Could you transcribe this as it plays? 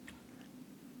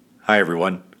Hi,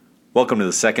 everyone. Welcome to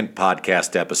the second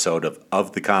podcast episode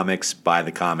of the Comics, by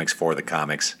the Comics, for the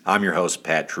Comics. I'm your host,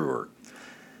 Pat Truer.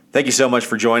 Thank you so much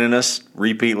for joining us,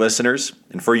 repeat listeners.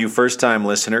 And for you first-time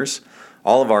listeners,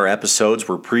 all of our episodes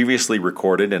were previously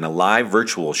recorded in a live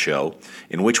virtual show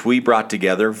in which we brought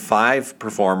together 5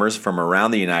 performers from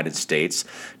around the United States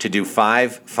to do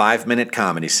 5 5-minute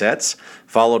comedy sets,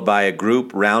 followed by a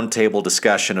group roundtable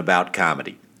discussion about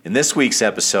comedy. In this week's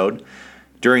episode,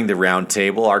 during the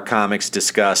roundtable, our comics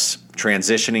discuss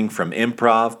transitioning from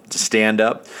improv to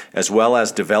stand-up, as well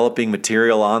as developing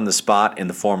material on the spot in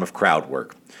the form of crowd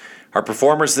work. Our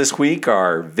performers this week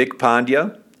are Vic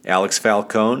Pandya, Alex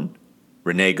Falcone,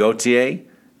 Renee Gauthier,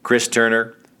 Chris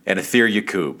Turner, and Athir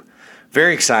Yacoub.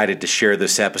 Very excited to share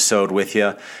this episode with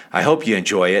you. I hope you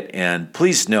enjoy it, and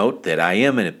please note that I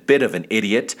am a bit of an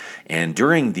idiot, and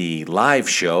during the live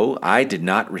show, I did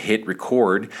not hit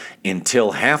record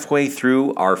until halfway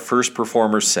through our first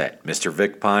performer set. Mr.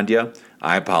 Vic Pandya,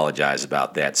 I apologize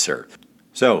about that, sir.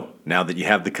 So, now that you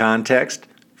have the context,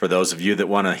 for those of you that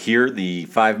want to hear the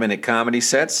 5-minute comedy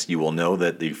sets, you will know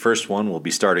that the first one will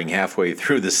be starting halfway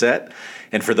through the set.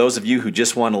 And for those of you who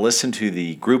just want to listen to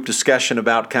the group discussion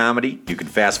about comedy, you can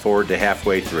fast forward to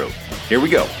halfway through. Here we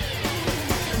go.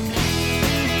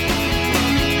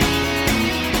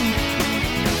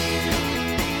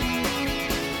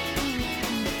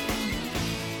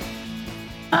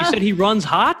 You said he runs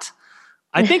hot?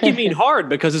 I think you mean hard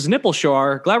because his nipples show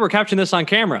are. Glad we're capturing this on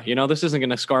camera. You know, this isn't going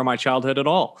to scar my childhood at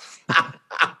all.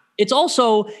 It's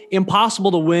also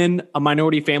impossible to win a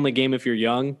minority family game if you're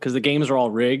young because the games are all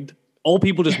rigged. Old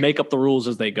people just make up the rules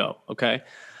as they go, okay?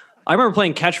 I remember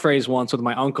playing catchphrase once with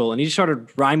my uncle, and he started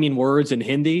rhyming words in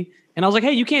Hindi. And I was like,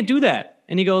 hey, you can't do that.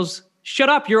 And he goes, shut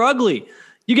up, you're ugly.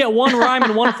 You get one rhyme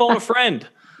and one phone a friend.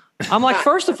 I'm like,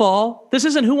 first of all, this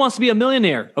isn't Who Wants to Be a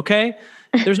Millionaire, okay?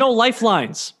 There's no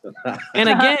lifelines. And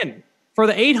again, for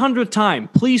the 800th time,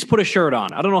 please put a shirt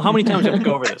on. I don't know how many times I have to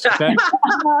go over this, okay?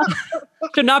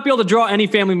 To not be able to draw any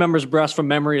family member's breast from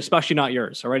memory, especially not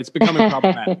yours, all right? It's becoming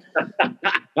problematic.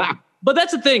 But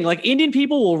that's the thing. Like, Indian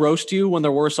people will roast you when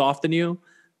they're worse off than you.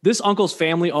 This uncle's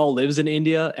family all lives in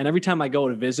India, and every time I go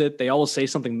to visit, they always say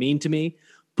something mean to me.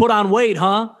 Put on weight,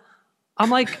 huh? I'm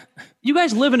like, you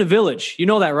guys live in a village. You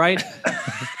know that, right?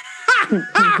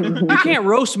 You can't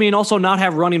roast me and also not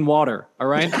have running water, all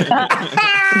right? We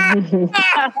had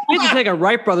to take a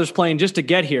Wright Brothers plane just to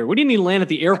get here. We didn't even land at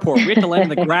the airport. We had to land in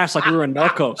the grass like we were in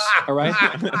Narcos, all right?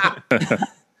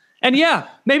 And yeah,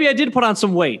 maybe I did put on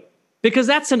some weight because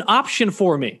that's an option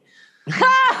for me.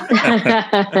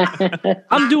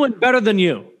 I'm doing better than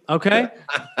you, okay?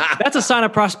 That's a sign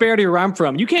of prosperity where I'm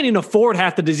from. You can't even afford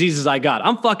half the diseases I got.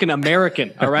 I'm fucking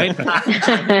American, all right?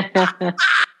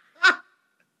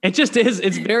 It just is.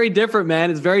 It's very different, man.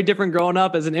 It's very different growing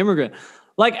up as an immigrant.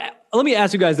 Like, let me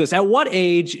ask you guys this. At what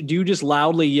age do you just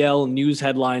loudly yell news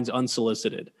headlines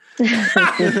unsolicited?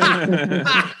 Because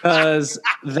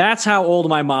that's how old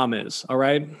my mom is, all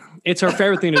right? It's her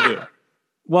favorite thing to do.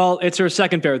 Well, it's her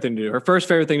second favorite thing to do. Her first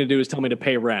favorite thing to do is tell me to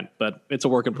pay rent, but it's a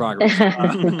work in progress.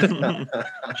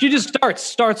 She just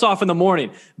starts off in the morning.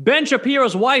 Ben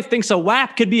Shapiro's wife thinks a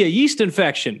WAP could be a yeast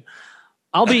infection.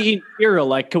 I'll be eating cereal.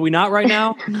 Like, can we not right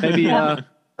now? Maybe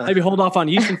hold off on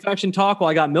yeast infection talk while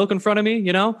I got milk in front of me,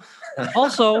 you know?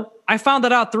 Also, I found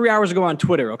that out 3 hours ago on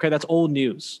Twitter. Okay, that's old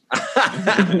news.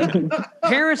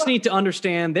 Parents need to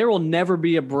understand there will never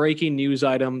be a breaking news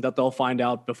item that they'll find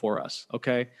out before us,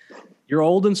 okay? You're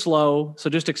old and slow, so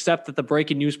just accept that the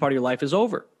breaking news part of your life is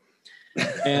over.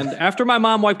 And after my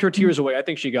mom wiped her tears away, I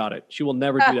think she got it. She will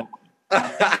never do that.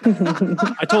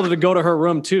 I told her to go to her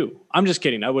room too. I'm just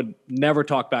kidding. I would never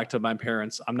talk back to my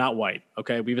parents. I'm not white.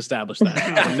 Okay. We've established that.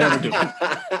 I would never do it.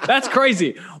 That's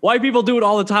crazy. White people do it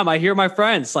all the time. I hear my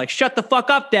friends like, shut the fuck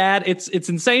up, dad. It's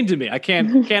insane to me. I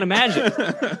can't imagine.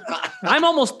 I'm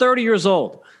almost 30 years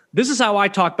old. This is how I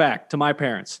talk back to my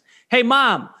parents. Hey,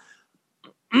 mom.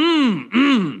 What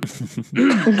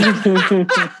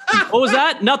was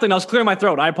that? Nothing. I was clearing my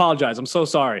throat. I apologize. I'm so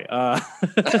sorry.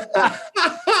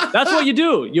 That's what you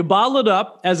do. You bottle it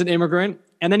up as an immigrant,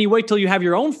 and then you wait till you have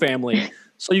your own family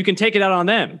so you can take it out on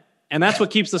them. And that's what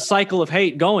keeps the cycle of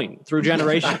hate going through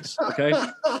generations, okay?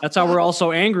 That's how we're all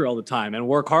so angry all the time and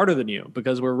work harder than you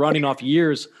because we're running off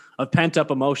years of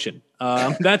pent-up emotion.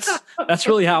 That's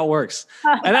really how it works.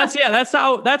 And that's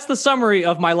the summary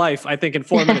of my life, I think, in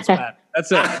 4 minutes, Pat.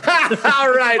 That's it.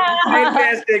 All right.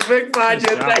 Fantastic. Vic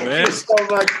Pandya, thank you so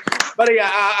much. Buddy,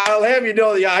 I'll have you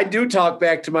know, I do talk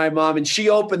back to my mom, and she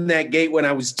opened that gate when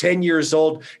I was 10 years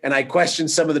old, and I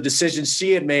questioned some of the decisions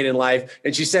she had made in life.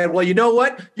 And she said, well, you know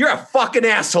what? You're a fucking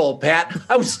asshole, Pat.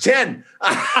 I was 10.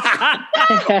 That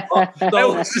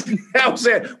was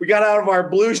it. We got out of our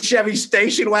blue Chevy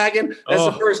station wagon. That's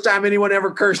the first time anyone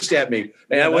ever cursed at me.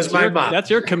 And that was my mom. That's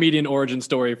your comedian origin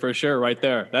story for sure, right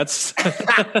there. That's.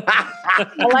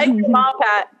 I like your mom,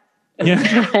 Pat.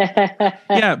 Yeah,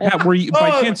 yeah, Pat. Were you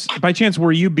by chance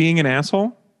were you being an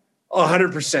asshole?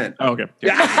 100%. Oh, okay.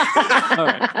 Yeah. All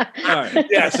right.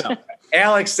 Yes.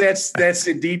 Alex, that's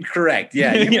indeed correct.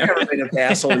 Yeah, you've never been an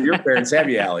asshole to your parents, have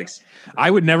you, Alex?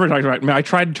 I would never talk about. I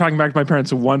tried talking back to my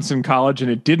parents once in college, and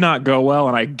it did not go well,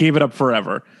 and I gave it up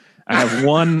forever. I have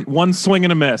one swing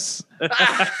and a miss. You're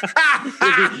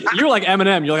like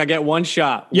Eminem. You're like, I get one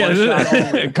shot.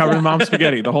 Covered in mom's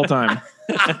spaghetti the whole time.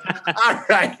 All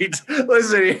right.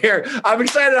 Listen here. I'm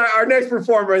excited. Our next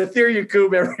performer, Etheria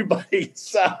Koob, everybody.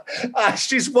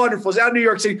 She's wonderful. She's out in New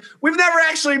York City. We've never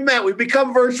actually met. We've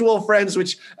become virtual friends,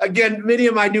 which, again, many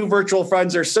of my new virtual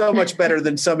friends are so much better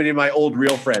than so many of my old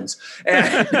real friends.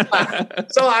 And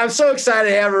so I'm so excited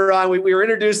to have her on. We were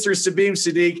introduced through Sabim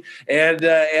Sadiq. And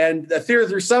Etheria,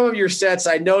 through some of your sets,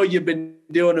 I know you've been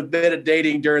doing a bit of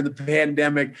dating during the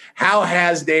pandemic. How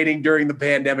has dating during the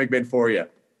pandemic been for you?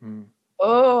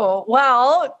 Oh,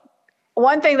 well,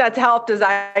 one thing that's helped is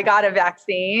I got a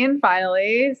vaccine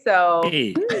finally. So,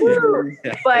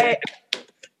 but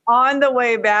on the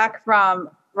way back from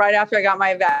right after I got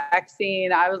my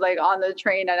vaccine, I was like on the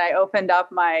train and I opened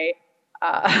up my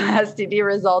STD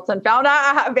results and found out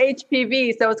I have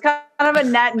HPV. So it's kind of a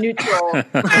net neutral.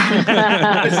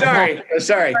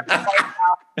 Sorry.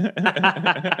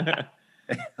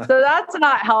 So that's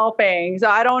not helping. So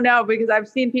I don't know, because I've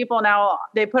seen people now,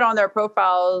 they put on their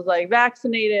profiles like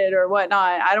vaccinated or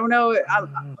whatnot. I don't know.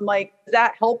 I'm like, does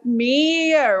that help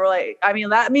me? Or like, I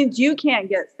mean, that means you can't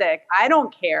get sick. I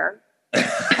don't care.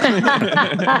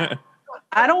 I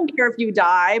don't care if you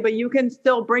die, but you can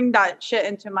still bring that shit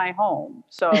into my home.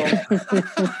 So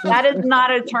that is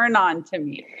not a turn on to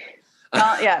me.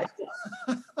 Yeah.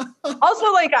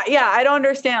 Also, like, I don't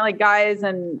understand like guys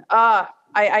and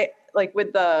I like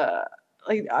with the,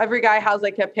 like every guy has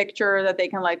like a picture that they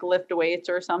can like lift weights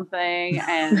or something.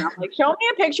 And I'm like, show me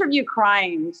a picture of you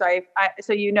crying. So I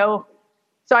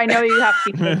know you have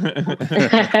to.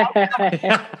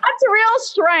 That's real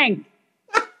strength.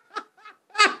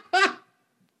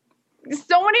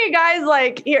 So many guys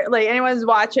like here, like anyone's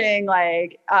watching,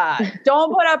 like,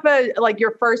 don't put up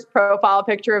your first profile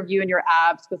picture of you and your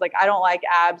abs. Cause like, I don't like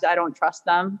abs. I don't trust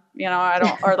them,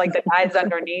 or like the guys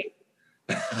underneath.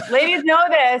 Ladies know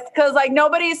this because like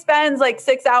nobody spends like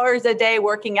 6 hours a day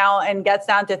working out and gets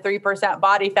down to 3%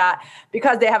 body fat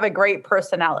because they have a great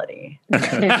personality.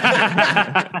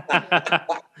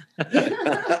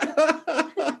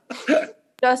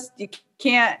 Just you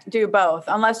can't do both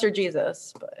unless you're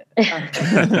Jesus, but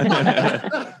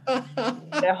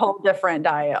a whole different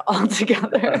diet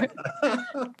altogether.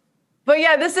 But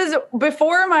yeah, this is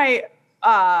before I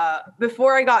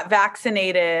got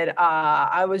vaccinated,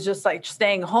 I was just like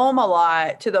staying home a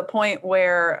lot to the point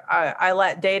where I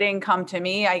let dating come to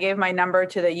me. I gave my number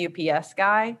to the UPS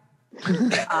guy.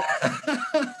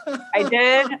 I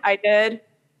did.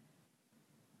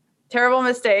 Terrible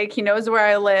mistake. He knows where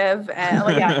I live. And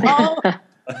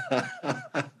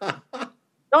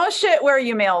don't shit where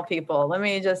you mail people. Let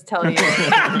me just tell you.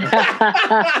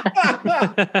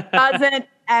 Doesn't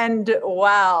end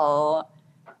well.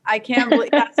 I can't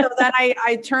believe that. So then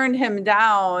I turned him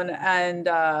down and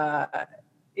I'm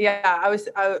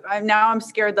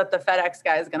scared that the FedEx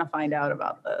guy is going to find out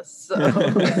about this. So.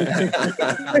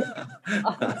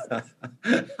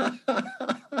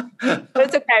 But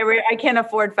it's okay. I can't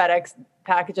afford FedEx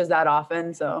packages that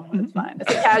often, so it's fine.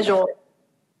 It's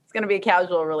going to be a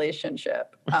casual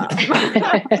relationship.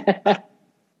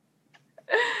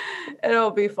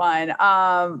 It'll be fine.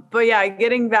 But yeah,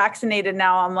 getting vaccinated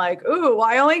now, I'm like, ooh, well,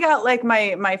 I only got like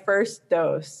my first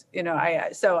dose,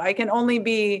 so I can only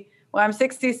be, I'm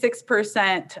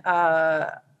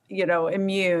 66%,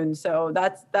 immune. So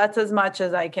that's as much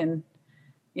as I can,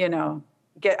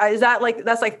 get. Is that like,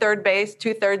 that's like third base,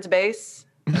 2/3 base?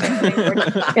 I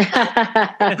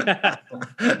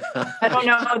don't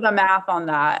know the math on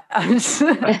that.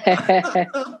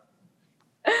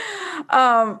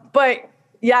 But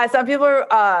yeah, some people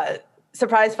are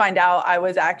surprised to find out I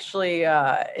was actually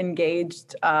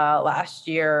engaged last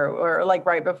year or like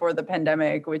right before the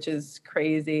pandemic, which is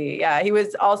crazy. Yeah, he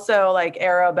was also like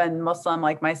Arab and Muslim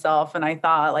like myself. And I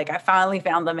thought like I finally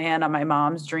found the man of my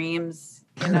mom's dreams.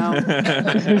 You know,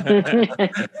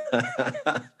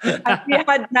 we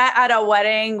had met at a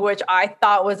wedding, which I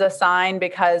thought was a sign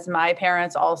because my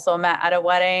parents also met at a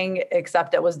wedding,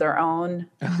 except it was their own.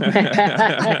 So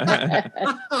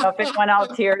if anyone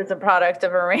else here is a product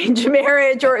of arranged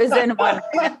marriage or is in one,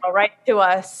 write to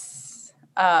us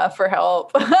for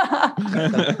help.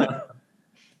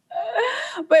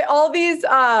 But all these,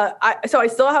 so I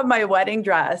still have my wedding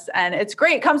dress, and it's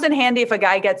great. It comes in handy if a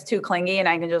guy gets too clingy, and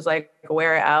I can just like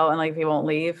wear it out, and like he won't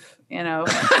leave. You know.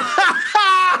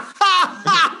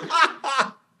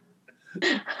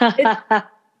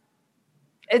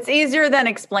 It's easier than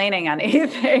explaining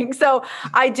anything. So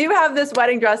I do have this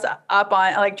wedding dress up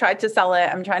on. I like tried to sell it.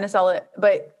 I'm trying to sell it,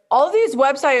 but all these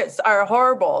websites are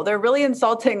horrible. They're really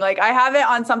insulting. Like I have it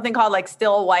on something called like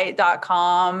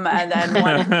stillwhite.com, and then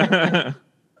one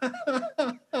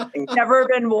never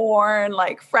been worn,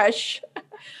 like fresh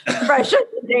as a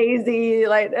daisy.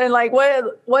 Like, and like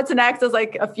what's next is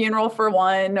like a funeral for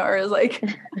one, or is like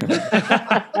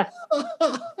it's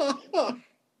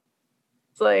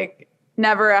like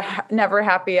never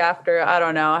happy after. I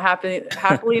don't know.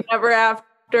 Happily never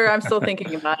after. I'm still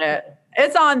thinking about it.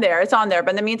 It's on there. But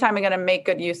in the meantime, I'm going to make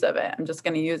good use of it. I'm just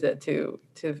going to use it to,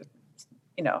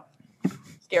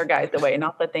 scare guys away.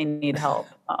 Not that they need help.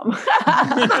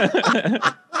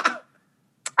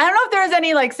 I don't know if there's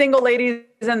any like single ladies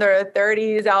in their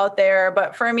 30s out there,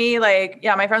 but for me, like,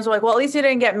 yeah, my friends were like, well, at least you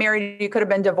didn't get married. You could have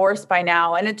been divorced by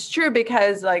now. And it's true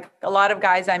because like a lot of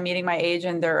guys I'm meeting my age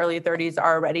in their early 30s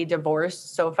are already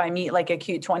divorced. So if I meet like a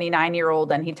cute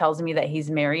 29-year-old and he tells me that he's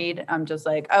married, I'm just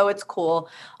like, oh, it's cool.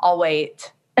 I'll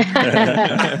wait. It's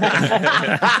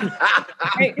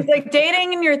like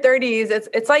dating in your 30s.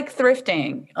 It's like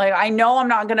thrifting. Like I know I'm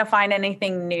not going to find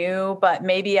anything new, but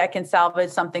maybe I can salvage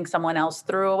something someone else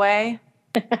threw away.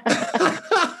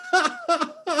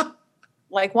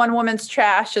 Like one woman's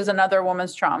trash is another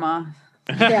woman's trauma.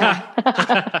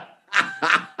 Yeah.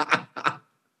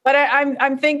 But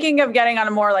I'm thinking of getting on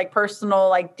a more like personal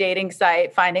like dating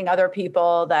site, finding other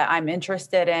people that I'm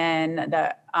interested in,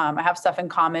 that I have stuff in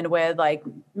common with, like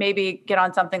maybe get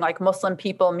on something like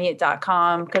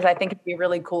muslimpeoplemeet.com, because I think it'd be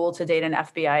really cool to date an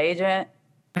FBI agent.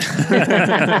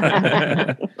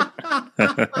 All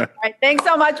right, thanks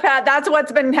so much, Pat. That's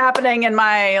what's been happening in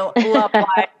my love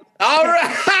life. All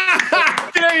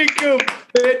right. There you go.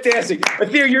 Fantastic.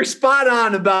 Athir, you're spot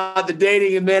on about the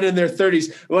dating of men in their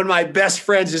 30s. One of my best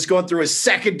friends is going through a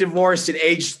second divorce at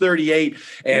age 38.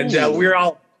 And we're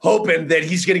all hoping that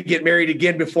he's going to get married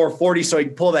again before 40 so he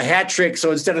can pull the hat trick.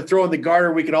 So instead of throwing the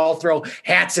garter, we can all throw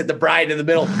hats at the bride in the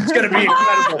middle. It's going to be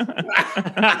incredible.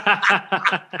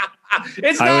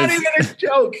 It's not even a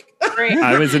joke.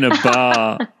 I was in a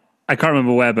bar. I can't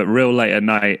remember where, but real late at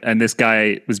night. And this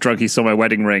guy was drunk. He saw my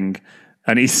wedding ring.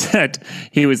 And he said,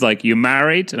 he was like, you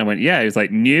married? And I went, yeah. He was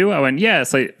like, new? I went, yeah,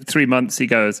 it's like 3 months. He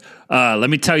goes, let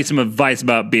me tell you some advice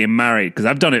about being married, because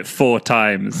I've done it 4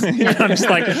 times. And I'm just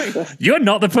like, you're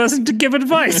not the person to give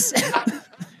advice.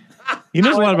 He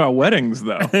knows a lot about weddings,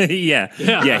 though. Yeah.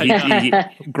 He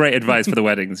great advice for the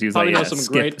weddings. He was Probably like, knows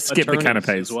some great skip the attorneys canapes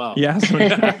as well. Yeah.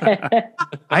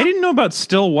 I didn't know about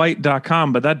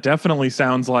stillwhite.com, but that definitely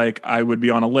sounds like I would be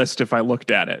on a list if I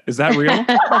looked at it. Is that real? Yeah,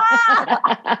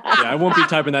 I won't be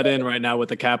typing that in right now with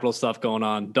the capital stuff going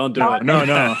on. Don't do it.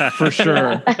 No, for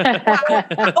sure. Oh, is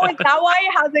that why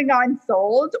it hasn't gotten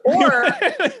sold? Or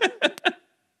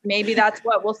maybe that's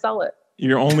what will sell it.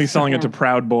 You're only selling it to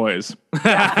proud boys.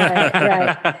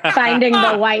 Right. Finding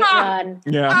the white one.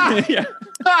 Yeah. Yeah.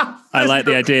 I like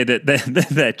the idea that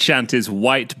their chant is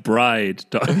white bride.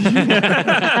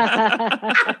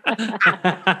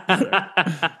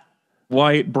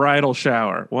 White bridal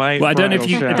shower. White. Well, I don't know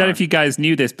bridal if you guys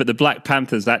knew this, but the Black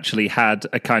Panthers actually had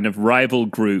a kind of rival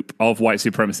group of white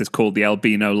supremacists called the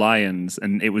Albino Lions,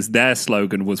 and it was their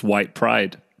slogan was white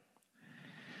pride.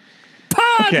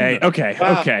 Okay. Wow.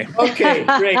 Okay,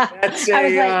 great. That's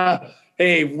a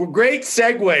great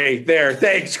segue there.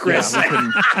 Thanks, Chris.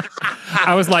 Yeah,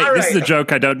 I was like, All this is right. a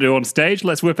joke I don't do on stage.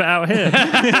 Let's whip it out here.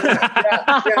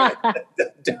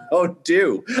 Don't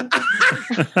do.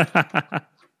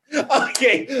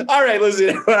 Okay. All right.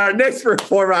 Listen, our next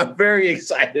performer I'm very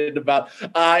excited about.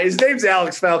 His name's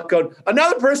Alex Falcone.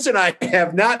 Another person I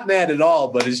have not met at all,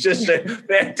 but is just a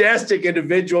fantastic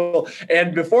individual.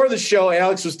 And before the show,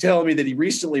 Alex was telling me that he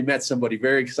recently met somebody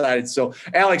very excited. So,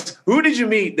 Alex, who did you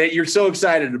meet that you're so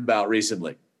excited about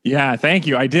recently? Yeah, thank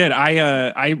you. I did.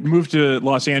 I moved to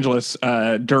Los Angeles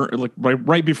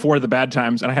right before the bad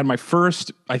times, and I had my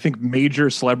first, I think, major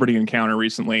celebrity encounter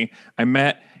recently. I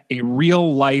met a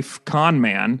real life con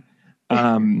man,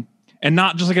 and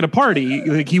not just like at a party.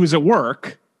 Like he was at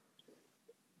work,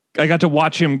 I got to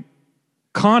watch him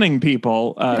conning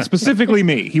people, specifically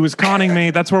me. He was conning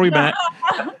me. That's where we met.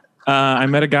 I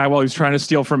met a guy while he was trying to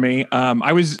steal from me.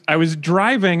 I was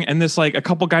driving, and this like a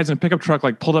couple guys in a pickup truck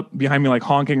like pulled up behind me, like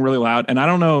honking really loud. And I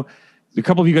don't know, a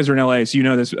couple of you guys are in LA, so you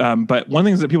know this. But one of the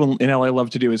things that people in LA love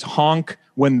to do is honk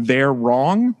when they're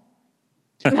wrong.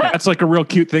 That's like a real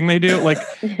cute thing they do.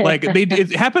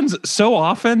 It happens so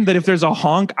often that if there's a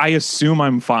honk, I assume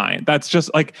I'm fine. That's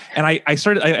just like, and I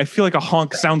feel like a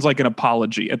honk sounds like an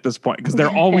apology at this point because they're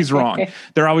always wrong.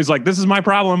 They're always like, this is my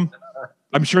problem.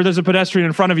 I'm sure there's a pedestrian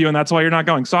in front of you and that's why you're not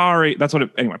going. Sorry. That's what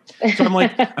anyway. So I'm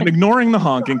like, I'm ignoring the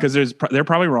honking because they're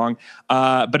probably wrong.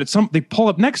 But they pull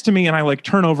up next to me and I like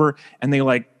turn over and they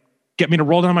like get me to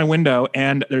roll down my window.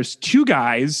 And there's two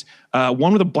guys,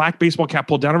 one with a black baseball cap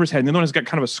pulled down over his head. And the other one has got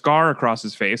kind of a scar across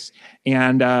his face.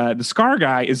 And the scar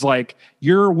guy is like,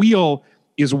 your wheel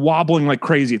is wobbling like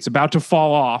crazy. It's about to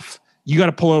fall off. You got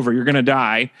to pull over. You're going to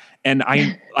die. And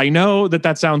I know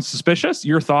that sounds suspicious.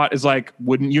 Your thought is like,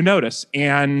 wouldn't you notice?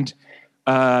 And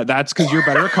that's because you're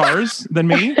better at cars than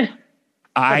me.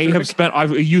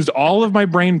 I've used all of my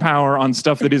brain power on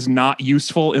stuff that is not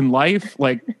useful in life,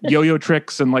 like yo-yo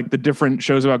tricks and like the different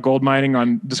shows about gold mining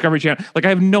on Discovery Channel. Like I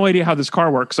have no idea how this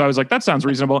car works. So I was like, that sounds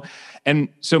reasonable. And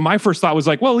so my first thought was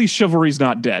like, well, at least chivalry's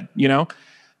not dead, you know?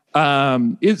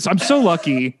 I'm so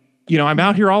lucky. You know, I'm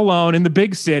out here all alone in the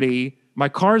big city. My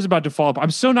car is about to fall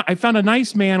apart. I found a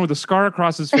nice man with a scar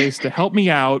across his face to help me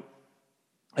out.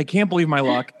 I can't believe my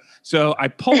luck. So I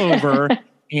pull over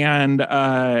and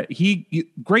he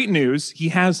great news. He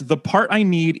has the part I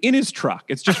need in his truck.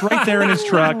 It's just right there in his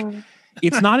truck.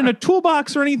 It's not in a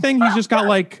toolbox or anything. He's just got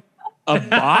like a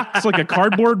box, like a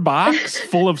cardboard box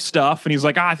full of stuff. And he's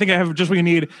like, I think I have just what you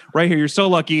need right here. You're so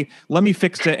lucky. Let me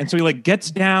fix it. And so he like gets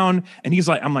down and he's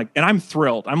like, and I'm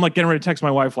thrilled. I'm like getting ready to text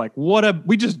my wife, like,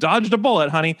 we just dodged a bullet,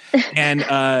 honey. And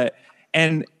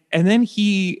then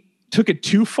he took it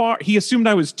too far. He assumed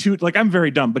I was I'm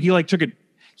very dumb, but he like took it.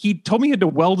 He told me he had to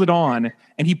weld it on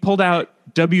and he pulled out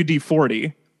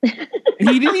WD-40. And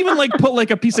he didn't even like put like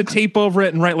a piece of tape over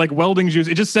it and write like welding juice.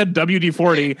 It just said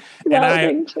WD-40.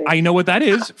 And I know what that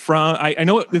is from. I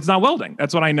know it's not welding.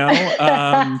 That's what I know.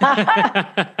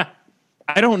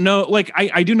 I don't know. Like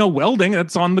I do know welding.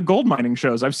 That's on the gold mining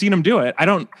shows. I've seen him do it. I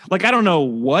don't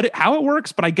know how it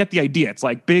works, but I get the idea. It's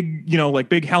like big, like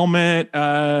big helmet,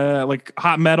 like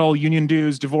hot metal, union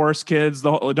dues, divorce, kids,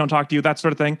 don't talk to you, that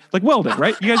sort of thing. Like welding,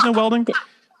 right? You guys know welding?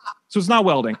 So it's not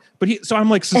welding, so I'm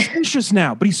like suspicious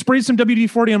now, but he sprayed some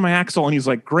WD-40 on my axle and he's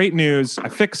like, great news. I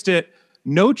fixed it.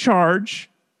 No charge.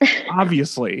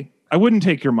 Obviously I wouldn't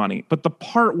take your money, but the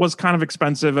part was kind of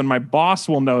expensive and my boss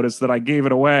will notice that I gave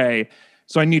it away.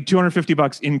 So I need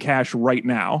 $250 in cash right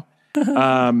now.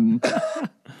 And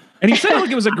he said like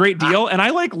it was a great deal. And I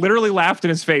like literally laughed in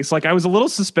his face. Like I was a little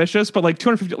suspicious, but like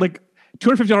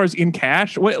 $250 in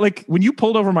cash. What, like when you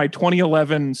pulled over my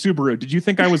 2011 Subaru, did you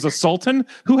think I was a sultan?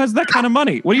 Who has that kind of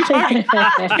money? What are you talking?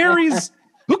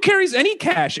 Who carries any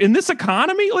cash in this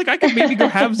economy? Like I could maybe go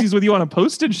halvesies with you on a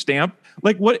postage stamp.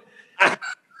 Like what?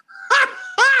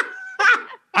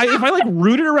 If I like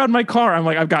rooted around my car, I'm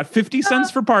like, I've got 50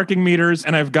 cents for parking meters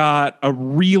and I've got a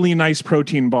really nice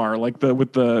protein bar, like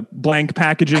with the blank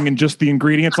packaging and just the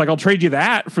ingredients. Like I'll trade you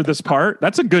that for this part.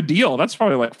 That's a good deal. That's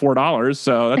probably like $4.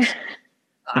 So that's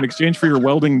in exchange for your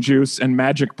welding juice and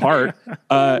magic part.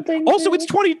 Also, it's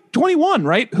 2021,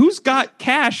 right? Who's got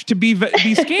cash to be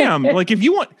scammed? Like if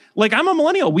you want, like I'm a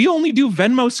millennial. We only do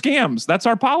Venmo scams. That's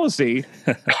our policy.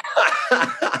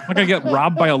 I'm not gonna get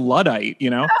robbed by a Luddite, you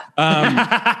know?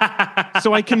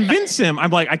 So I convince him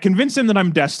that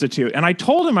I'm destitute. And I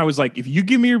told him, I was like, if you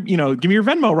give me your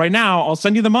Venmo right now, I'll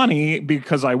send you the money,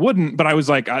 because I wouldn't, but I was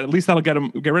like, at least that'll get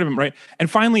rid of him. Right. And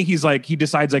finally he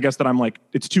decides, I guess, that I'm like,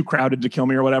 it's too crowded to kill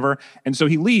me or whatever. And so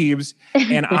he leaves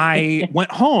and I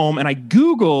went home and I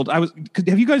Googled,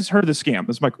 have you guys heard of this scam?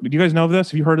 Do you guys know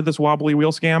this? Have you heard of this wobbly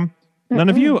wheel scam? None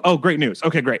of you? Oh, great news.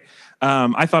 Okay, great.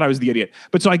 I thought I was the idiot.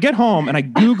 But so I get home and I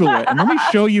Google it, and let me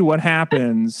show you what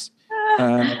happens.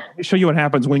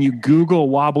 When you Google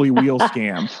wobbly wheel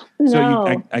scam.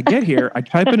 So I get here, I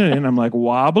type it in, I'm like,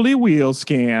 wobbly wheel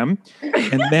scam.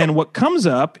 And then what comes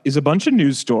up is a bunch of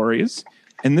news stories.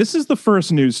 And this is the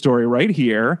first news story right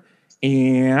here.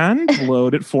 And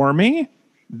load it for me.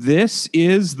 This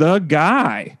is the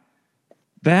guy.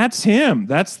 That's him.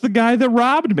 That's the guy that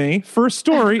robbed me. First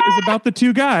story is about the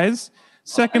two guys.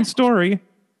 Second story,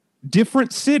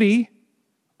 different city,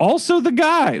 also the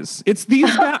guys. It's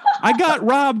these guys. I got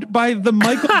robbed by the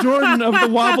Michael Jordan of the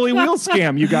wobbly wheel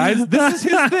scam, you guys. This is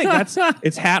his thing.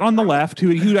 It's Hat on the left, he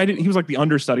was like the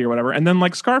understudy or whatever, and then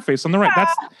like Scarface on the right.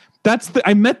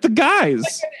 I met the guys.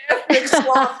 Like an epic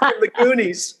sloth from the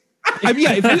Goonies.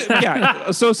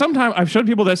 So sometimes I've showed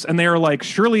people this and they are like,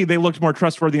 surely they looked more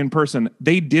trustworthy in person.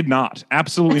 They did not.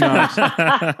 Absolutely not.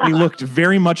 They looked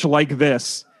very much like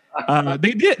this.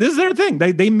 They did. This is their thing.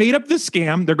 They made up this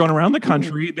scam. They're going around the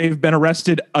country. They've been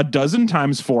arrested a dozen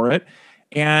times for it.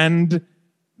 And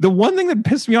the one thing that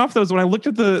pissed me off though is when I looked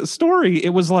at the story, it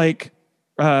was like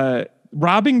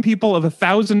robbing people of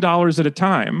 $1,000 at a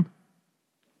time.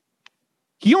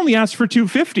 He only asked for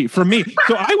 $250 from me.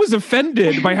 So I was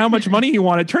offended by how much money he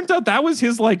wanted. Turns out that was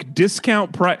his like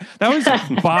discount price. That was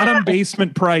bottom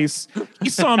basement price. He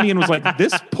saw me and was like,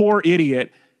 this poor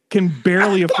idiot can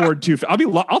barely afford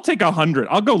 $250. I'll take $100.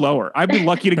 I'll go lower. I'd be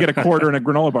lucky to get a quarter and a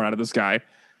granola bar out of this guy.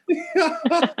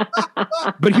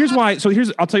 But here's why. So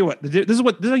I'll tell you what. This is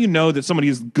how you know that somebody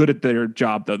is good at their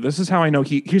job, though. This is how I know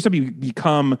here's how you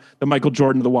become the Michael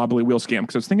Jordan of the wobbly wheel scam.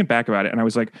 Because I was thinking back about it, and I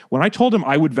was like, when I told him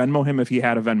I would Venmo him if he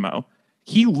had a Venmo,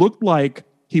 he looked like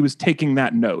he was taking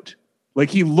that note. Like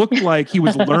he looked like he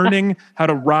was learning how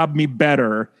to rob me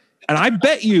better. And I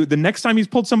bet you the next time he's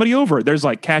pulled somebody over, there's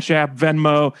like Cash App,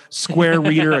 Venmo, Square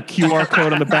Reader, a QR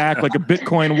code on the back, like a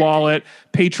Bitcoin wallet,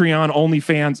 Patreon,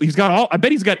 OnlyFans. I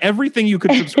bet he's got everything you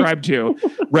could subscribe to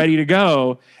ready to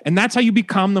go. And that's how you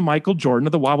become the Michael Jordan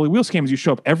of the wobbly wheel scams. You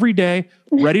show up every day,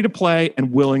 ready to play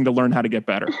and willing to learn how to get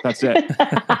better. That's it.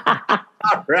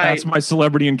 All right. That's my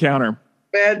celebrity encounter.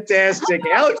 Fantastic.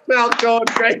 Alex Falcone,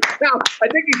 great. Now, I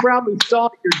think he probably saw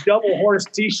your double horse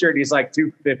t-shirt. He's like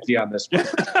 $250 on this one.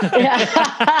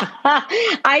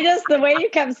 The way you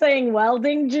kept saying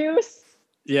welding juice.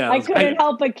 Yeah, I couldn't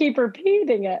help but keep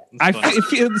repeating it.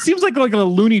 It seems like a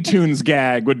Looney Tunes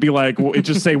gag would be like, it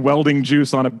just say welding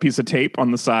juice on a piece of tape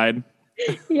on the side.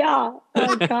 Yeah.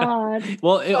 Oh God.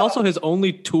 Well, also his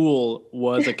only tool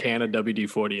was a can of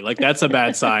WD-40. Like that's a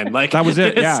bad sign. Like that was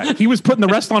it. Yeah, he was putting the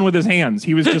rest on with his hands.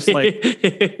 He was just like,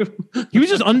 he was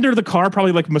just under the car,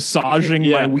 probably like massaging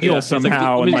my wheel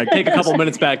somehow. Like, take a couple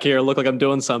minutes back here, look like I'm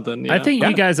doing something. I think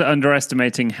you guys are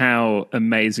underestimating how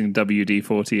amazing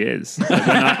WD-40 is.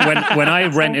 Like when I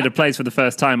rented a place for the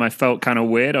first time, I felt kind of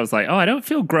weird. I was like, oh, I don't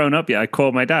feel grown up yet. I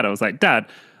called my dad. I was like, Dad,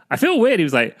 I feel weird. He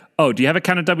was like, oh, do you have a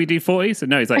can of WD-40? So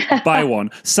no, he's like, buy one.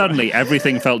 Suddenly,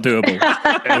 everything felt doable.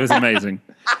 It was amazing.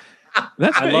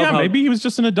 Maybe he was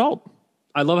just an adult.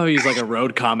 I love how he's like a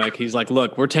road comic. He's like,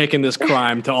 look, we're taking this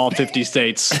crime to all 50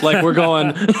 states. Like we're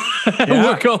going,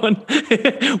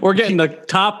 we're getting the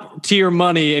top tier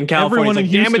money in California. Everyone in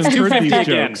Houston's heard these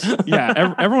jokes.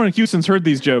 Yeah, everyone in Houston's heard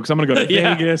these jokes. I'm going to go to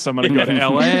Vegas. I'm going to go to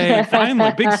LA.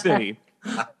 Finally, big city.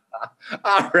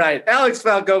 All right. Alex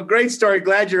Falco, great story.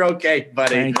 Glad you're okay,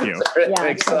 buddy. Thank you. All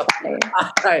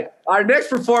right. Our next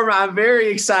performer I'm very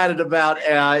excited about.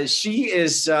 She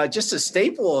is just a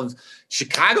staple of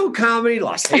Chicago comedy,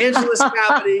 Los Angeles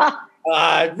comedy.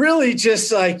 Really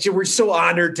just like we're so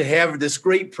honored to have this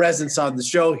great presence on the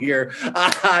show here.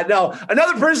 No,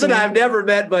 another person I've never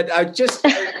met, but I just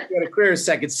got a career in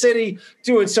Second City,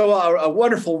 doing a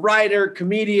wonderful writer,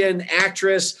 comedian,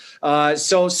 actress.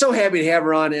 So happy to have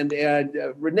her on. And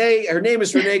Renee, her name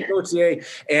is Renee Gauthier.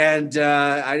 And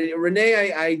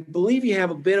Renee, I believe you have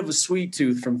a bit of a sweet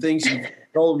tooth from things you've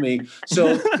told me.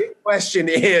 So the question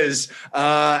is,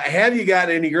 have you got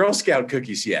any Girl Scout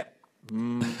cookies yet?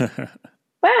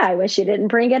 Well, I wish you didn't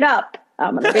bring it up.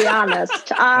 I'm going to be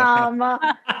honest.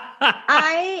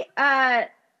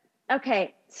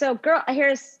 Okay. So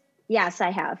yes, I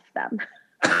have them.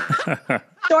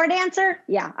 Short answer.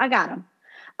 Yeah, I got them.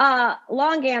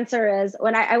 Long answer is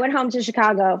when I went home to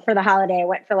Chicago for the holiday, I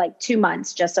went for like 2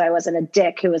 months just so I wasn't a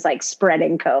dick who was like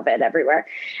spreading COVID everywhere.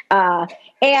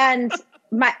 And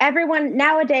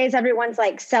nowadays, everyone's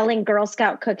like selling Girl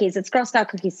Scout cookies. It's Girl Scout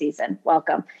cookie season.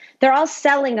 Welcome. They're all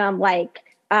selling them like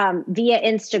via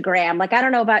Instagram. Like, I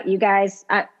don't know about you guys.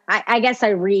 I guess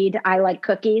I like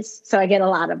cookies, so I get a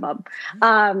lot of them.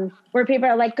 Where people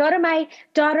are like, go to my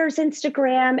daughter's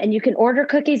Instagram and you can order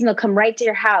cookies and they'll come right to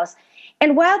your house.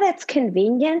 And while that's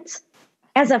convenient,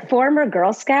 as a former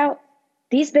Girl Scout,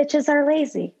 these bitches are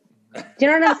lazy. Do you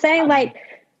know what I'm saying? Like,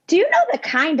 do you know the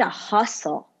kind of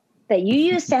hustle that you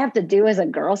used to have to do as a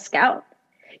Girl Scout?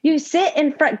 You sit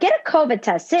in front, get a COVID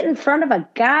test, sit in front of a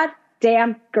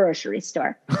goddamn grocery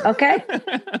store, okay?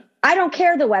 I don't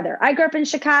care the weather. I grew up in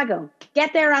Chicago.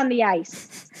 Get there on the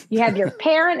ice. You have your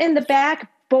parent in the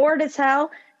back, bored as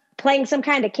hell, playing some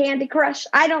kind of Candy Crush.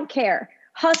 I don't care.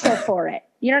 Hustle for it.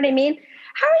 You know what I mean?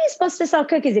 How are you supposed to sell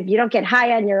cookies if you don't get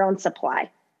high on your own supply?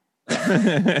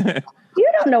 You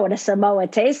don't know what a Samoa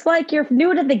tastes like. You're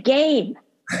new to the game.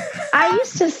 I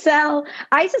used to sell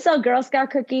Girl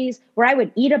Scout cookies where I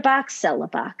would eat a box, sell a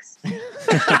box.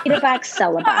 Eat a box,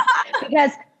 sell a box.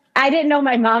 Because I didn't know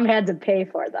my mom had to pay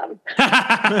for them.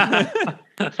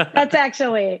 That's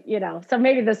actually, so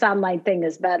maybe this online thing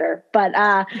is better. But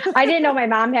I didn't know my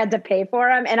mom had to pay for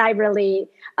them. And I really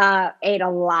ate a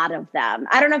lot of them.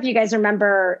 I don't know if you guys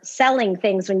remember selling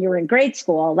things when you were in grade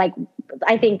school. Like,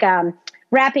 I think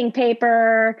wrapping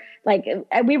paper, like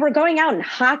we were going out and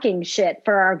hawking shit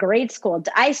for our grade school.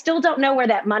 I still don't know where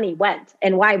that money went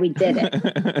and why we did it.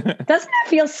 Doesn't that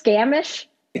feel scamish?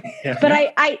 Yeah.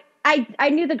 But I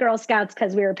knew the Girl Scouts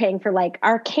because we were paying for like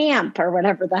our camp or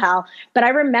whatever the hell. But I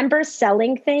remember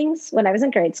selling things when I was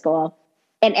in grade school.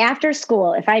 And after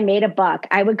school, if I made a buck,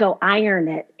 I would go iron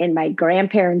it in my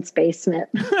grandparents' basement.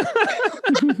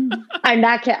 I'm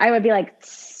not kidding. I would be like,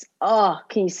 oh,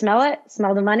 can you smell it?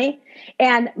 Smell the money?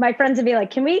 And my friends would be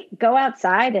like, can we go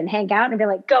outside and hang out? And I'd be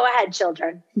like, go ahead,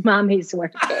 children. Mommy's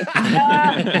working.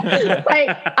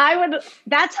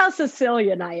 That's how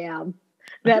Sicilian I am,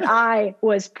 that I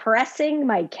was pressing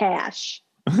my cash.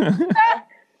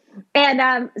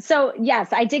 And so,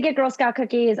 yes, I did get Girl Scout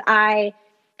cookies. I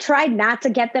tried not to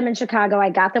get them in Chicago. I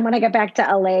got them when I got back to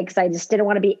LA because I just didn't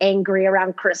want to be angry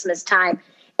around Christmas time.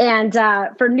 And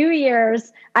for New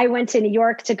Year's, I went to New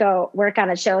York to go work on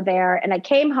a show there. And I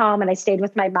came home and I stayed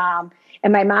with my mom.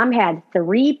 And my mom had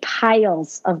 3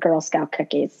 piles of Girl Scout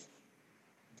cookies.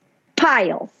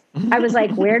 Piles. I was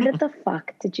like, where did the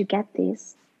fuck did you get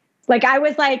these? Like, I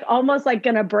was like, almost like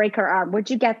going to break her arm. Where'd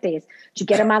you get these? Did you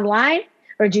get them online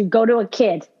or did you go to a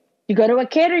kid? You go to a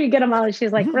kid or you get them online?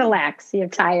 She's like, relax, you're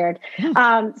tired.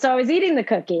 So I was eating the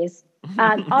cookies.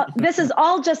 This is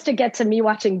all just to get to me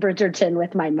watching Bridgerton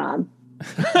with my mom.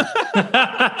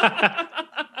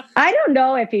 I don't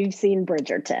know if you've seen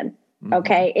Bridgerton.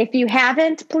 Okay. If you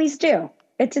haven't, please do.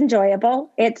 It's enjoyable.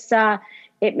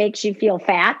 It makes you feel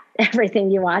fat.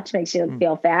 Everything you watch makes you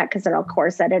feel fat because they're all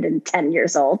corseted and 10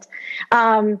 years old.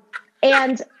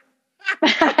 And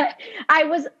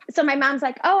so my mom's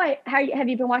like, oh, have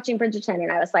you been watching Bridgerton?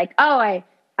 And I was like, oh,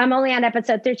 I'm only on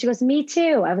episode 3. She goes, me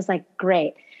too. I was like,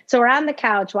 great. So we're on the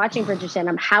couch watching Bridgerton.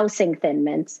 I'm housing Thin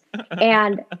Mints.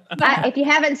 And if you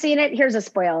haven't seen it, here's a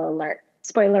spoiler alert.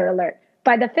 Spoiler alert.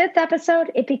 By the 5th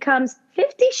episode, it becomes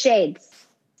 50 Shades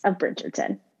of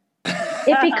Bridgerton.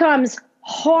 It becomes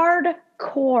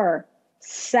hardcore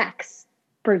sex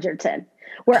Bridgerton,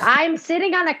 where I'm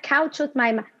sitting on a couch with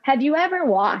my mom. Have you ever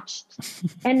watched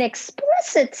an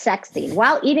explicit sex scene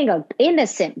while eating an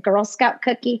innocent Girl Scout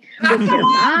cookie with your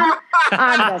mom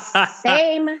on the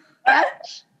same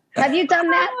couch? Have you done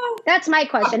that? That's my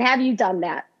question. Have you done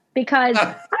that? Because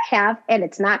I have, and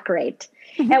it's not great.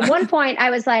 At one point, I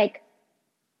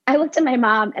looked at my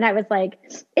mom and I was like,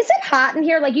 is it hot in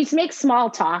here? Like, you make small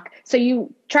talk. So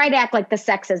you try to act like the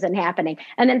sex isn't happening.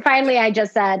 And then finally I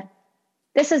just said,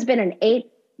 this has been an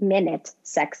 8-minute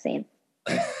sex scene.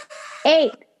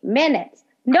 8 minutes.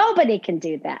 Nobody can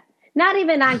do that. Not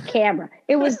even on camera.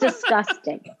 It was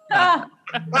disgusting.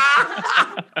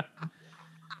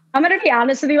 I'm going to be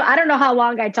honest with you. I don't know how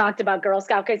long I talked about Girl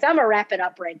Scout cookies. I'm going to wrap it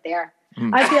up right there.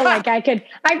 I feel like I could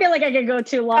go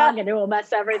too long and it will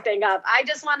mess everything up. I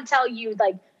just want to tell you,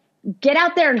 like, get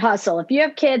out there and hustle. If you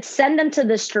have kids, send them to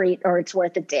the street or it's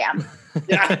worth a damn.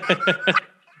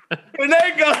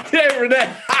 Renee, go there,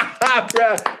 Renee.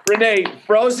 Renee,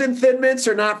 frozen Thin Mints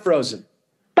or not frozen?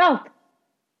 Both.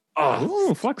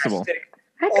 Oh, flexible.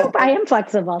 I am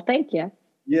flexible. Thank you.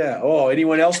 Yeah. Oh,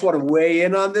 anyone else want to weigh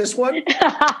in on this one?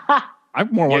 I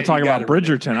more want to talk about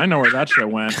Bridgerton. I know where that show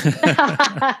went.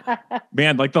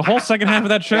 Man, like the whole second half of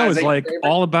that show is like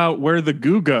all about where the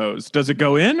goo goes. Does it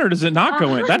go in or does it not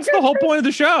go in? That's the whole point of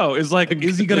the show. Is like,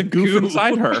 is he going to goof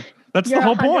inside her? That's the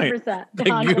whole point. 100%.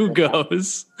 The goo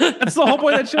goes. That's the whole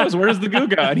point of that show is where's the goo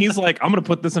go? And he's like, I'm going to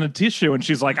put this in a tissue. And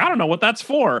she's like, I don't know what that's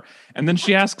for. And then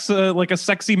she asks like a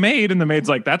sexy maid and the maid's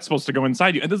like, that's supposed to go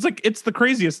inside you. And it's like, it's the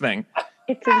craziest thing.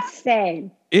 It's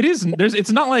insane. It is.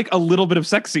 It's not like a little bit of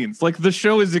sex scenes. Like the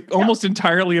show is almost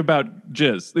entirely about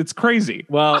jizz. It's crazy.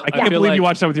 Well, I can't believe you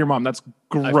watched that with your mom. That's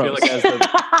gross. I feel like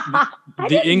as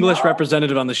the English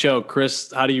representative on the show,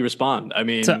 Chris, how do you respond? I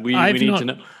mean, so we need to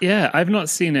know. Yeah, I've not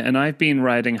seen it, and I've been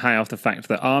riding high off the fact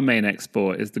that our main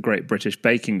export is the Great British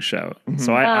Baking Show.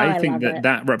 So I think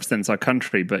that represents our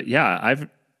country. But yeah,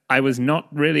 I was not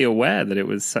really aware that it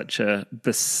was such a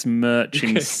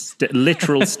besmirching,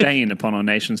 literal stain upon our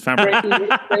nation's fabric.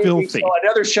 Filthy. So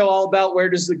another show all about where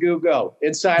does the goo go,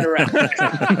 inside or out?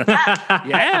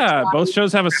 Yeah, both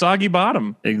shows have a soggy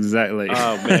bottom. Exactly.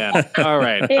 Oh man! All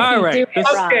right.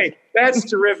 Okay. That's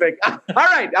terrific. All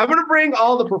right. I'm going to bring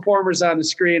all the performers on the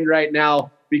screen right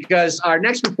now because our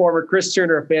next performer, Chris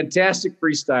Turner, a fantastic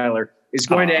freestyler, is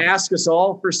going to ask us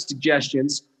all for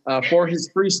suggestions for his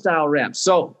freestyle rap.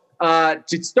 So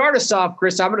to start us off,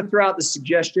 Chris, I'm going to throw out the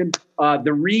suggestion,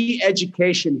 the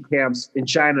re-education camps in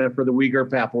China for the Uyghur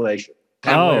population.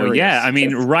 Oh, yeah. I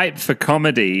mean, ripe for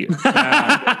comedy.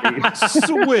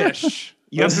 Swish.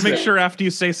 You have to make sure after you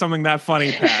say something that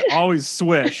funny, Pat, always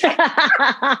swish.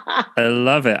 I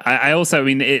love it. I also, I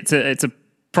mean, it's a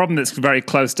problem that's very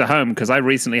close to home because I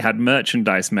recently had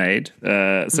merchandise made,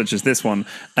 such as this one,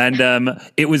 and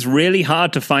it was really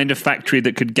hard to find a factory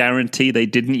that could guarantee they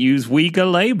didn't use Uyghur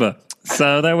labor.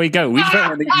 So there we go. We don't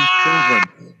want to use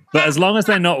children. But as long as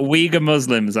they're not Uyghur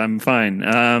Muslims, I'm fine.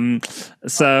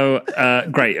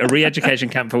 Great. A re-education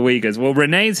camp for Uyghurs. Well,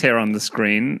 Renee's here on the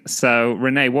screen. So,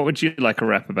 Renee, what would you like a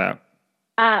rap about?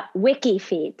 Wiki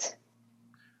feet.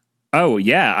 Oh,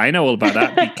 yeah. I know all about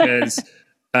that because,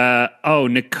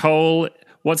 Nicole,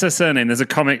 what's her surname? There's a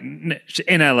comic in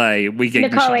LA.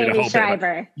 Nicole Amy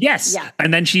Shriver. Yes. Yeah.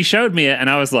 And then she showed me it and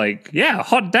I was like, yeah,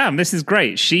 hot damn, this is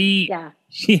great. She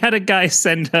had a guy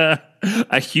send her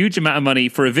a huge amount of money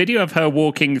for a video of her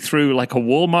walking through like a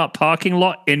Walmart parking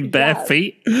lot in bare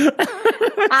feet.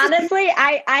 Honestly,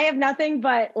 I have nothing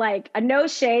but like a no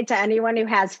shade to anyone who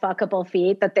has fuckable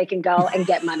feet that they can go and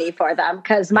get money for them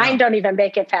because mine don't even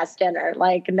make it past dinner.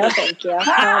 Like, no, thank you.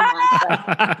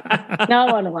 No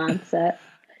one wants it.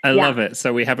 I love it.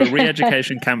 So we have a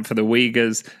re-education camp for the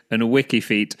Uyghurs and a wiki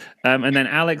feet. And then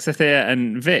Alex, Athea,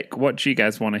 and Vic, what do you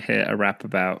guys want to hear a rap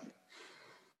about?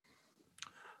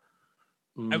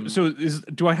 So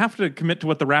do I have to commit to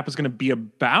what the rap is going to be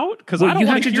about? Because I don't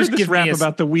want to hear just this rap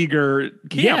about the Uyghur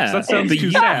camps. Yeah, that sounds too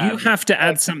sad. You have to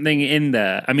add something in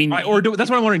there. I mean, that's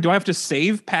what I'm wondering. Do I have to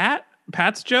save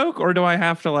Pat's joke, or do I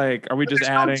have to like? Are we just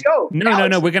adding?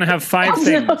 No. We're going to have 5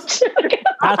 things.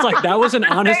 Pat's like, that was an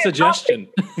honest suggestion.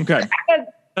 Okay.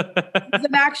 It's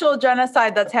an actual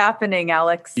genocide that's happening,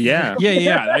 Alex. Yeah.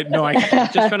 I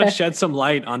just trying to shed some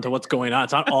light onto what's going on.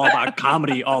 It's not all about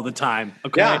comedy all the time.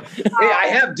 Okay. Yeah. Hey, I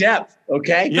have depth.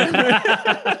 Okay.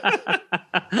 Yeah.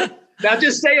 Now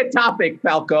just say a topic,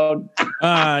 Falcone.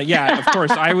 Of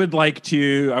course. I would like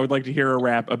to hear a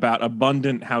rap about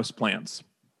abundant houseplants.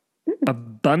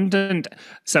 Abundant.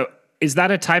 So is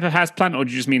that a type of houseplant, or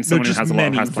do you just mean someone who has a lot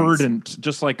of houseplants? Verdant,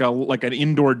 just like an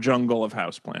indoor jungle of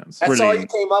houseplants. That's all you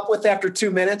came up with after 2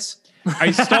 minutes?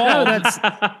 I stalled.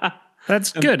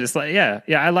 That's good. It's like, yeah,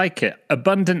 I like it.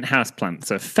 Abundant houseplant,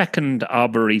 so fecund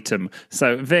arboretum.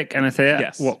 So Vic and Athea,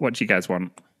 yes. What do you guys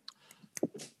want?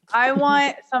 I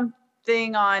want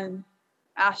something on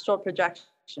astral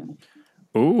projection.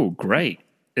 Oh, great.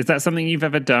 Is that something you've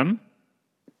ever done?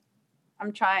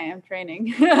 I'm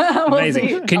training.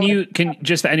 Amazing. Can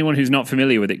just for anyone who's not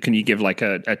familiar with it, can you give like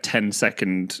a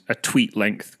 10-second, a tweet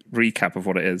length recap of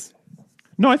what it is?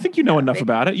 No, I think you know enough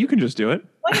about it. You can just do it.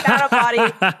 Like out of body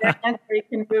experience where you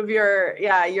can move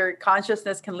your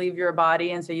consciousness can leave your body,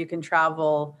 and so you can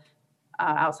travel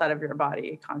outside of your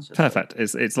body consciously. Perfect.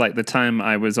 It's like the time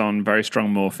I was on very strong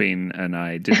morphine and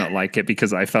I did not like it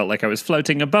because I felt like I was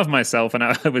floating above myself and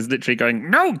I was literally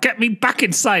going, no, get me back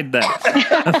inside there.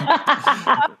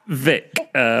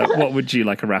 Vic, what would you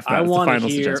like a rap about? I want to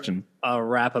hear suggestion. A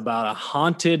rap about a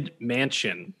haunted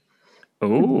mansion.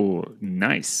 Oh,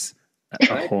 nice.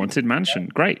 A haunted mansion.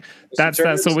 Great. That's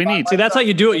all we need. See, that's how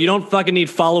you do it. You don't fucking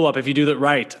need follow-up if you do that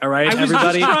right. All right, I was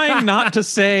just trying not to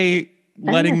say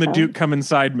letting the Duke come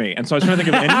inside me. And so I was trying to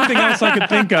think of anything else I could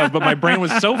think of, but my brain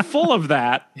was so full of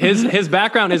that. His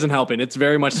background isn't helping. It's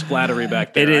very much splattery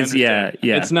back there. It is, yeah.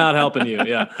 It's not helping you,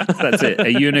 yeah. That's it.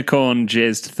 A unicorn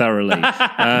jizzed thoroughly.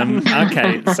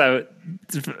 Okay, so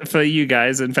for you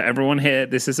guys and for everyone here,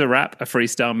 this is a rap, a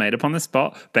freestyle made up on the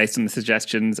spot based on the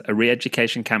suggestions: a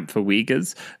re-education camp for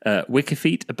Uyghurs,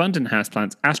 Wikifeet, abundant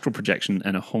houseplants, astral projection,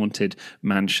 and a haunted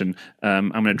mansion.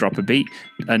 I'm going to drop a beat,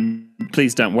 and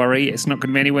please don't worry, it's not going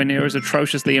to be anywhere near as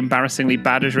atrociously, embarrassingly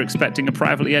bad as you're expecting a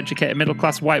privately educated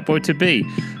middle-class white boy to be.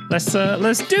 Let's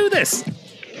do this.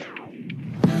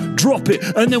 Drop it,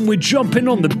 and then we're jumping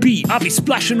on the beat. I'll be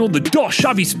splashing on the dosh,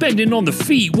 I'll be spending on the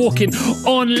feet. Walking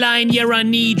online, yeah, I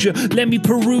need you. Let me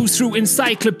peruse through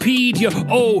encyclopedia.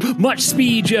 Oh, much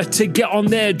speed, yeah, to get on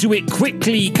there, do it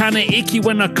quickly. Kinda icky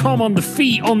when I come on the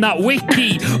feet on that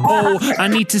wiki. Oh, I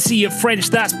need to see your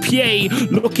French, that's pied.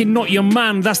 Looking not your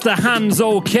man, that's the hands,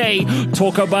 okay.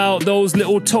 Talk about those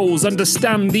little toes,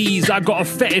 understand these. I got a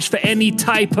fetish for any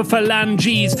type of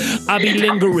phalanges. I be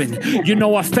lingering, you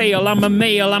know I fail, I'm a male.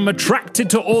 male. I'm attracted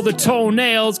to all the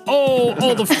toenails. Oh,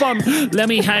 all the fun. Let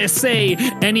me say,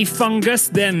 any fungus,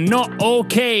 they're not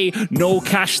okay. No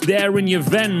cash there in your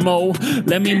Venmo.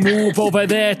 Let me move over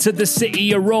there to the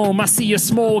city of Rome. I see a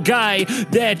small guy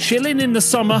there chilling in the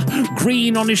summer,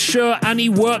 green on his shirt, and he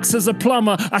works as a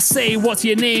plumber. I say, what's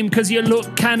your name? Cause you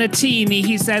look kinda teeny.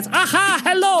 He says, aha,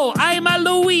 hello, I'm a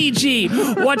Luigi.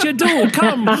 What you do?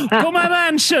 Come to my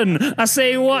mansion. I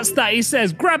say, what's that? He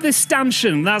says, grab this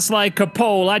stanchion. That's like a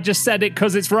pole. I just said it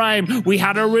cause it's rhyme. We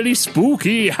had a really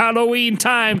spooky Halloween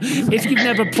time. If you've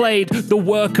never played the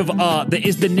work of art that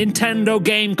is the Nintendo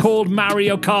game called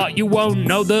Mario Kart, you won't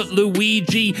know that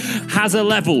Luigi has a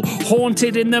level.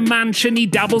 Haunted in the mansion, he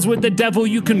dabbles with the devil.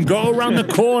 You can go around the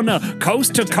corner,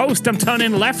 coast to coast. I'm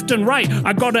turning left and right.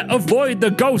 I gotta avoid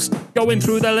the ghost. Going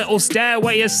through the little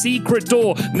stairway, a secret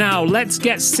door. Now, let's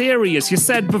get serious. You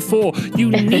said before you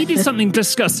needed something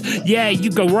discussed. Yeah, you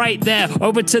go right there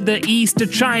over to the east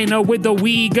of China with the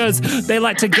Uyghurs. They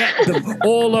like to get them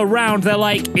all around. They're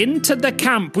like, into the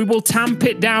camp, we will tamp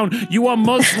it down. You are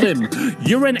Muslim.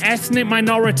 You're an ethnic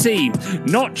minority,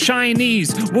 not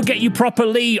Chinese. We'll get you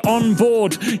properly on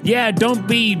board. Yeah, don't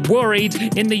be worried.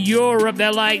 In the Europe,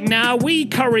 they're like, now we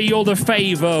curry all the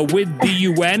favor with the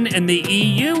UN and the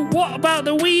EU. What about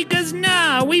the Uyghurs?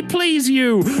 Nah, we please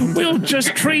you. We'll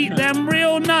just treat them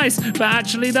real nice. But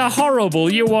actually, they're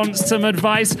horrible. You want some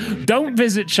advice? Don't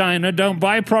visit China. Don't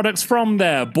buy products from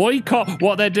there. Boycott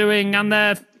what they're doing and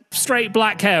their straight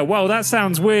black hair. Whoa, that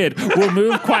sounds weird. We'll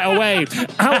move quite away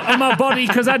out of my body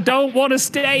because I don't want to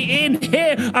stay in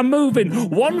here. I'm moving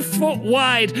 1 foot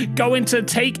wide, going to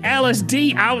take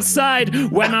LSD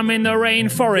outside when I'm in the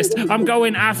rainforest. I'm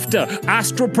going after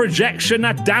astral projection.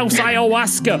 I douse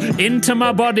ayahuasca into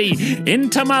my body,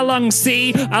 into my lungs.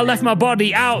 See, I left my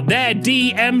body out there.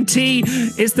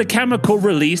 DMT is the chemical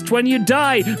released when you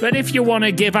die. But if you want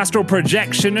to give astral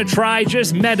projection a try,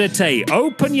 just meditate.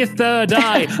 Open your third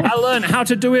eye. I learned how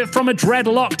to do it from a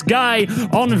dreadlocked guy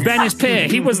on Venice Pier.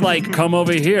 He was like, come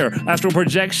over here. Astral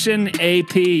projection,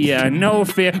 AP, yeah, no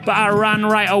fear. But I ran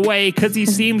right away because he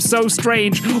seemed so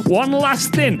strange. One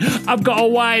last thing, I've got a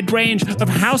wide range of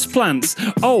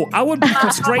houseplants. Oh, I would be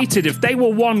frustrated if they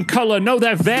were one color. No,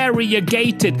 they're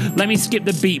variegated. Let me skip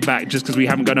the beat back just because we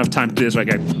haven't got enough time to do this.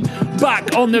 Okay.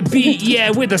 Back on the beat, yeah,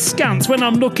 with a scant. When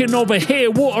I'm looking over here,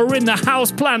 water in the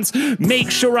houseplants. Make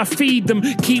sure I feed them,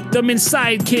 keep them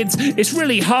inside, kids. It's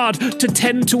really hard to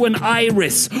tend to an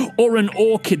iris or an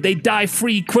orchid. They die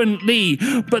frequently,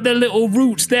 but the little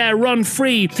roots there run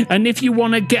free. And if you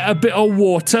want to get a bit of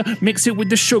water, mix it with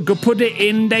the sugar, put it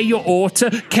in there, your order.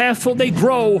 Careful, they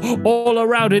grow all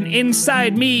around and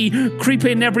inside me,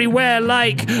 creeping everywhere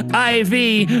like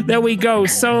ivy. There we go.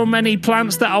 So many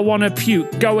plants that I want to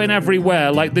puke, going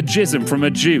everywhere like the jism from a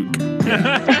juke.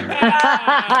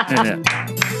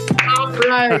 All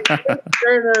right,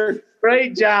 Turner.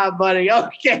 Great job, buddy.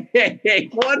 Okay,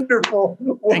 wonderful.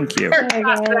 Thank you.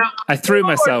 I threw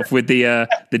myself with the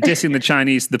dissing the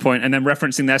Chinese to the point and then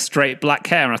referencing their straight black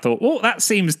hair. And I thought, oh, that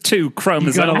seems too chromosomal.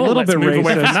 You got a little bit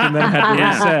racist and then had to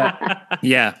reset.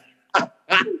 Yeah.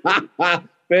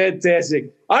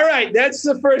 Fantastic. All right, that's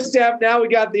the first half. Now we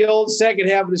got the old second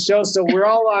half of the show. So we're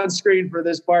all on screen for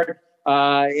this part.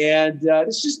 And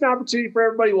it's just an opportunity for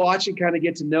everybody watching, kind of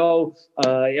get to know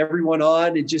everyone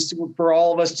on, and just for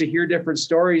all of us to hear different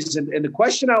stories. And the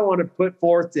question I want to put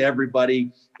forth to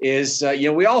everybody is,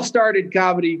 we all started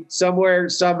comedy somewhere,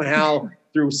 somehow,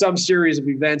 through some series of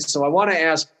events. So I want to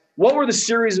ask, what were the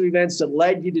series of events that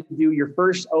led you to do your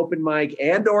first open mic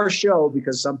and or show?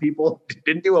 Because some people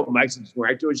didn't do open mics, just went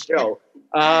right to a show.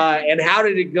 And how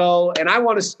did it go? And I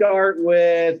want to start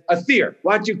with Athir.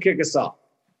 Why don't you kick us off?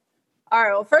 All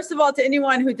right. Well, first of all, to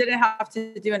anyone who didn't have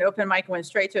to do an open mic and went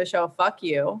straight to a show, fuck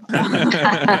you.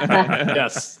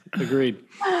 Yes, agreed.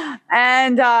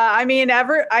 And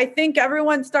I think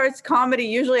everyone starts comedy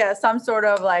usually at some sort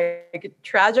of like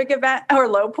tragic event or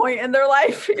low point in their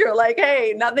life. You're like,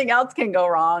 hey, nothing else can go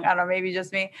wrong. I don't know, maybe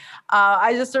just me.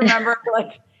 I just remember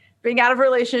like being out of a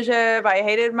relationship. I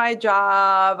hated my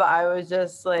job. I was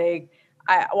just like,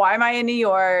 why am I in New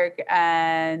York?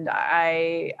 And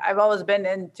I've always been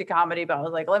into comedy, but I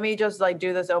was like, let me just like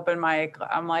do this open mic.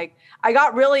 I'm like, I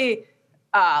got really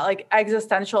like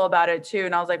existential about it too.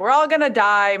 And I was like, we're all going to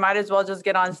die. Might as well just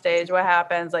get on stage. What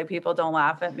happens? Like, people don't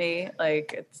laugh at me.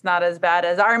 Like, it's not as bad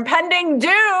as our impending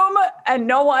doom. And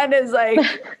no one is like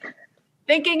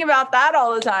thinking about that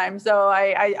all the time. So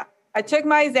I took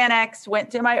my Xanax, went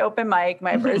to my open mic,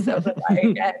 my first open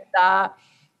mic, and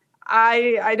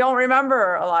I don't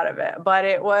remember a lot of it, but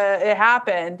it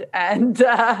happened. And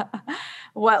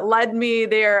what led me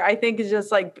there, I think, is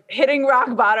just like hitting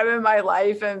rock bottom in my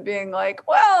life and being like,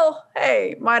 well,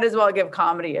 hey, might as well give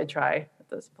comedy a try at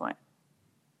this point.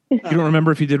 You don't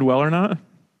remember if you did well or not?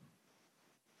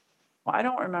 Well, I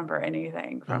don't remember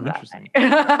anything from that interesting.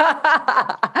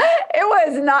 night. It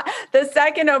was not the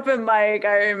second open mic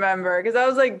I remember, because I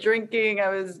was like drinking.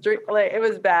 Like, it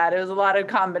was bad. It was a lot of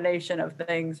combination of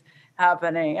things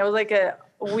happening. It was like a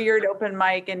weird open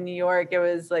mic in New York. It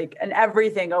was like an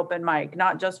everything open mic,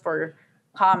 not just for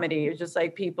comedy. It was just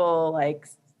like people like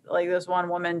this one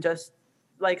woman just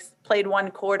like played one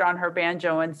chord on her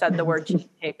banjo and said the word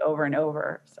cheesecake over and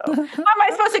over. So how am I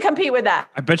supposed to compete with that?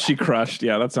 I bet she crushed.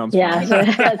 Yeah, that sounds Yeah, fun.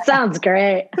 that sounds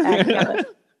great.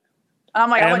 I'm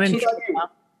like, I want I'm cheesecake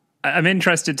now. I'm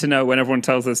interested to know when everyone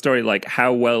tells their story, like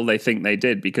how well they think they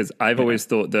did, because I've always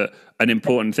thought that an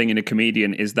important thing in a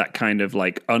comedian is that kind of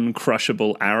like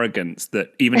uncrushable arrogance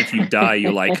that even if you die,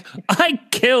 you're like, I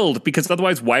killed, because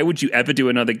otherwise, why would you ever do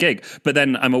another gig? But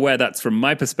then I'm aware that's from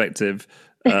my perspective.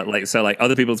 Like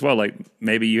other people as well, like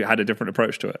maybe you had a different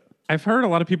approach to it. I've heard a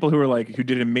lot of people who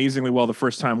did amazingly well the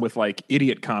first time with like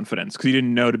idiot confidence because you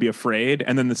didn't know to be afraid,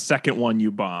 and then the second one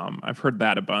you bomb. I've heard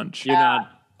that a bunch.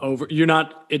 You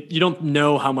don't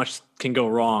know how much can go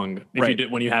wrong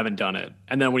when you haven't done it.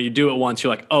 And then when you do it once,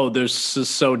 you're like, oh, this is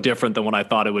so different than what I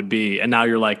thought it would be. And now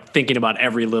you're like thinking about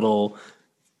every little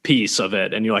piece of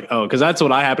it. And you're like, oh, because that's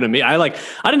what happened to me. I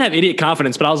didn't have idiot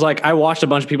confidence, but I was like, I watched a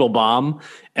bunch of people bomb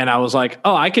and I was like,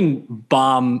 oh, I can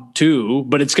bomb too,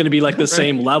 but it's going to be like the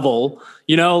same level,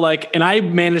 and I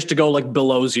managed to go like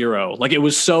below zero. Like it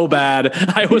was so bad.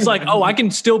 I was like, oh, I can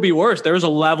still be worse. There was a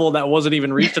level that wasn't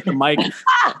even reached at the mic.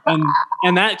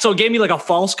 And that, so it gave me like a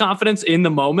false confidence in the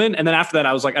moment. And then after that,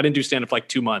 I was like, I didn't do stand up for like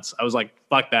 2 months. I was like,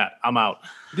 fuck that. I'm out.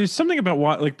 There's something about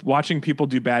watching people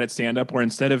do bad at stand-up where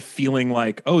instead of feeling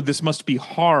like, oh, this must be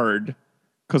hard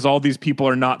because all these people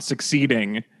are not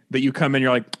succeeding, that you come in,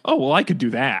 you're like, oh, well, I could do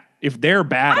that. If they're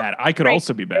bad at it, I could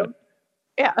also be bad.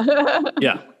 Yeah.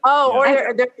 Yeah. Oh,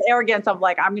 or there's the arrogance of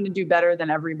like, I'm going to do better than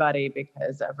everybody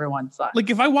because everyone sucks. Like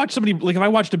if I watched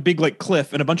a big like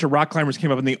cliff and a bunch of rock climbers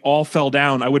came up and they all fell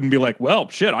down, I wouldn't be like, well,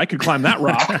 shit, I could climb that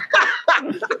rock.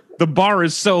 The bar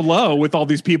is so low with all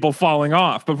these people falling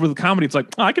off. But with comedy, it's like,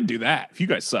 oh, I could do that. If you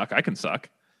guys suck, I can suck.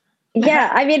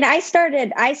 Yeah, I mean, I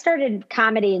started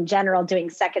comedy in general doing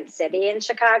Second City in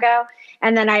Chicago,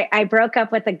 and then I broke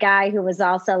up with a guy who was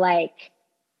also like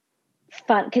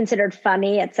considered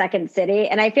funny at Second City,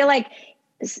 and I feel like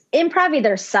improv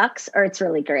either sucks or it's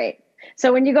really great.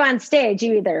 So when you go on stage,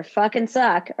 you either fucking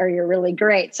suck or you're really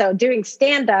great. So doing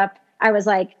stand up, I was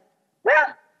like, well,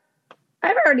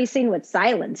 I've already seen what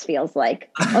silence feels like.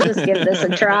 I'll just give this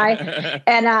a try.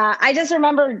 And I just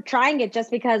remember trying it just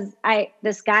because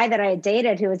this guy that I had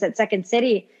dated who was at Second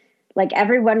City, like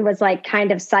everyone was like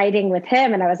kind of siding with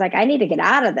him. And I was like, I need to get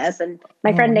out of this. And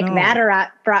my friend Nick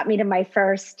Vatterott brought me to my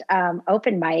first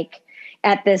open mic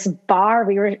at this bar.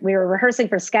 We were rehearsing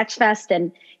for Sketchfest,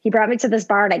 and he brought me to this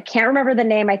bar, and I can't remember the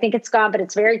name. I think it's gone, but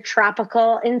it's very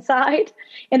tropical inside.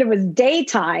 And it was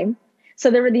daytime. So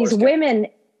there were these women.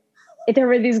 There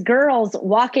were these girls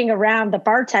walking around. The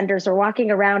bartenders were walking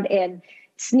around in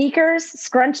sneakers,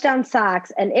 scrunched down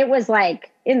socks. And it was like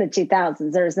in the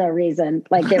 2000s, there was no reason.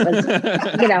 Like it was,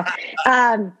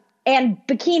 and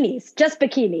bikinis, just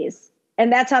bikinis.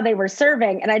 And that's how they were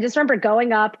serving. And I just remember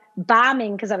going up,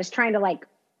 bombing, because I was trying to like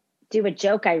do a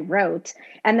joke I wrote.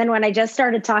 And then when I just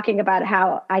started talking about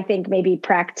how I think maybe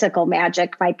Practical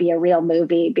Magic might be a real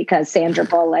movie because Sandra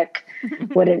Bullock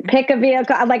wouldn't pick a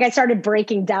vehicle. Like I started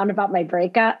breaking down about my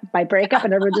breakup,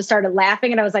 and everyone just started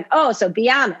laughing. And I was like, oh, so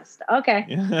be honest. Okay.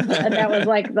 And that was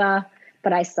like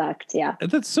but I sucked. Yeah.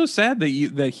 That's so sad that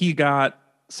he got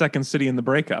Second City in the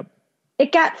breakup.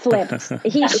 It got flipped.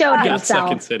 He showed himself.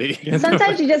 Second City.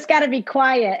 Sometimes you just got to be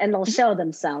quiet and they'll show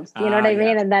themselves. You know what I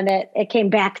mean? And then it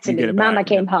came back to me. Mama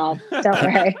came home. Don't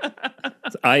worry.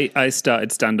 I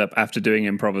started stand-up after doing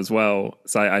improv as well.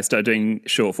 So I started doing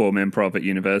short-form improv at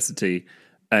university.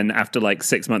 And after like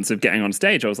 6 months of getting on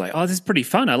stage, I was like, oh, this is pretty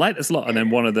fun. I like this a lot. And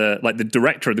then one of the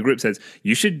director of the group says,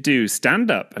 you should do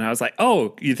stand-up. And I was like,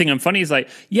 oh, you think I'm funny? He's like,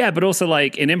 yeah, but also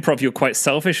like in improv, you're quite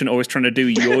selfish and always trying to do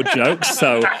your jokes.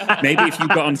 So maybe if you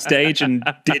got on stage and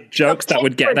did jokes, that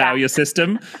would get that out of your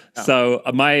system. So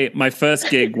my first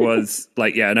gig was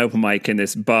like, an open mic in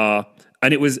this bar.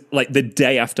 And it was like the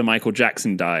day after Michael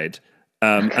Jackson died.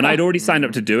 And I'd already signed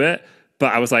up to do it.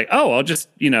 But I was like, oh, I'll just,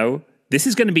 this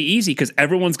is going to be easy because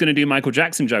everyone's going to do Michael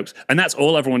Jackson jokes. And that's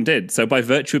all everyone did. So by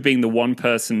virtue of being the one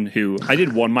person who, I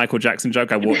did one Michael Jackson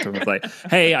joke, I walked up and was like,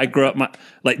 hey, I grew up,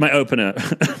 my opener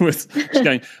was just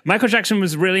going, Michael Jackson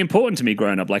was really important to me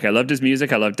growing up. Like I loved his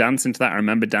music. I loved dancing to that. I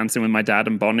remember dancing with my dad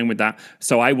and bonding with that.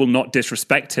 So I will not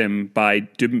disrespect him by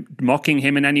mocking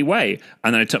him in any way.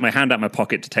 And then I took my hand out of my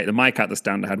pocket to take the mic out the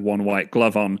stand. I had one white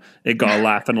glove on. It got a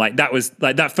laugh. And like, that was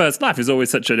like, that first laugh is always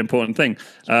such an important thing.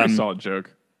 Pretty solid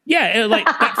joke. Yeah,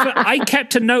 I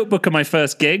kept a notebook of my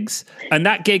first gigs, and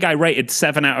that gig I rated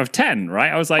 7 out of 10,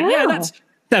 right? I was like, yeah, that's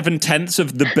 7/10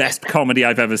 of the best comedy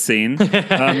I've ever seen.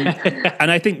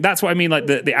 And I think that's what I mean, like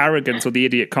the arrogance or the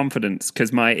idiot confidence,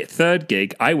 because my third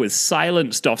gig, I was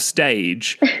silenced off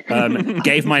stage,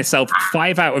 gave myself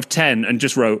 5 out of 10 and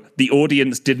just wrote, the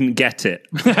audience didn't get it.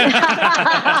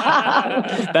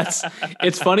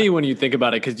 It's funny when you think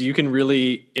about it, because you can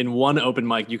really, in one open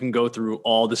mic, you can go through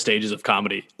all the stages of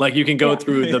comedy. Like you can go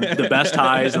through the best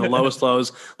highs and the lowest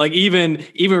lows. Like even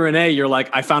Renee, you're like,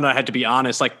 I found out I had to be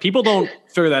honest. Like people don't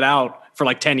figure that out for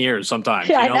like 10 years sometimes.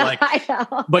 Yeah, you know? I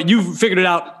know. But you figured it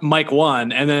out mic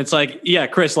 1, and then it's like, yeah,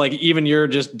 Chris, like even your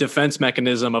just defense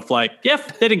mechanism of like, yeah,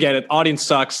 they didn't get it. Audience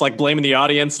sucks. Like blaming the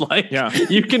audience. Like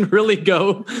you can really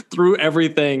go through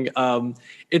everything.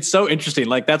 It's so interesting.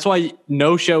 Like that's why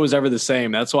no show is ever the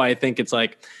same. That's why I think it's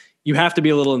like you have to be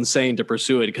a little insane to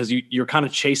pursue it, because you're kind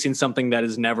of chasing something that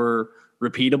is never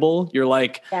repeatable. You're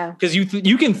like, because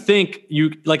you can think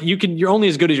you're only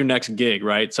as good as your next gig,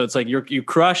 right? So it's like you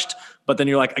crushed, but then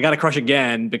you're like, I got to crush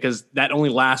again, because that only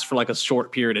lasts for like a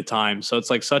short period of time. So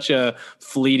it's like such a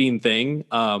fleeting thing.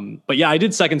 But yeah, I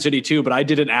did Second City too, but I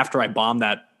did it after I bombed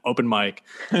that open mic,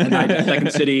 and I did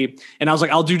Second City, and I was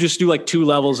like, I'll just do like 2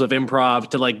 levels of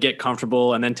improv to like get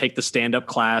comfortable, and then take the stand-up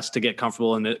class to get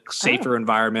comfortable in a safer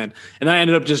environment. And then I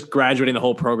ended up just graduating the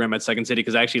whole program at Second City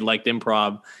because I actually liked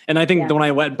improv. And I think when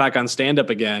I went back on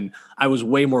stand-up again, I was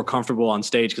way more comfortable on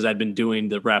stage because I'd been doing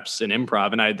the reps in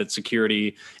improv, and I had that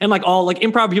security, and like all like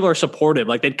improv people are supportive.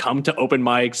 Like they'd come to open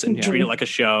mics and treat it like a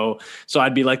show. So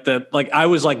I'd be like I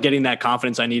was like getting that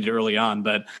confidence I needed early on.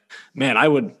 But man,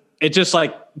 it's just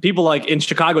like people like in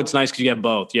Chicago, it's nice because you have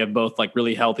both. You have both like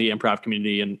really healthy improv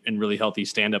community and really healthy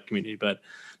stand-up community. But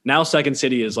now Second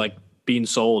City is like being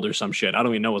sold or some shit. I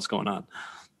don't even know what's going on.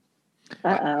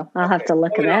 Uh-oh. I'll have to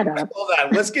look that up. Hold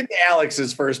on. Let's get to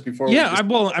Alex's first before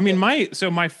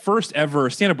my first ever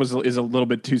stand-up is a little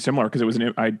bit too similar, because I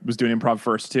was doing improv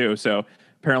first too. So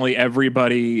apparently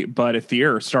everybody but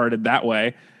Athir started that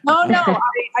way. Oh no,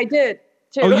 I did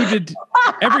too. Oh, you did?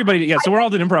 Everybody, yeah. So we're all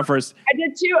did improv first. I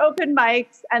did 2 open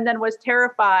mics and then was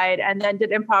terrified, and then did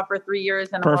improv for 3 years.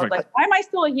 And I was like, why am I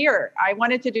still here? I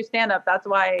wanted to do stand-up. That's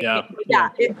why.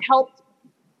 It helped.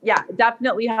 Yeah, it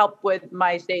definitely helped with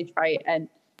my stage fright and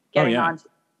getting on.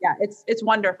 Yeah, it's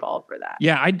wonderful for that.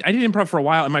 Yeah, I did improv for a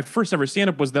while, and my first ever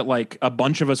stand-up was that like a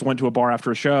bunch of us went to a bar after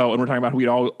a show, and we're talking about how we'd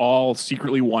all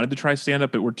secretly wanted to try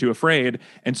stand-up, but were too afraid.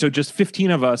 And so just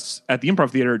 15 of us at the Improv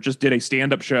Theater just did a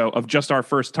stand-up show of just our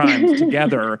first time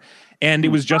together. And it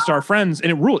was just our friends,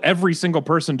 and it ruled. Every single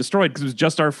person destroyed because it was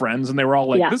just our friends, and they were all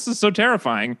like, this is so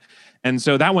terrifying. And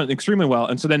so that went extremely well.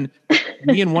 And so then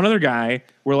me and one other guy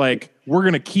were like, we're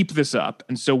going to keep this up.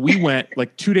 And so we went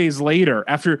like 2 days later,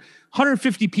 after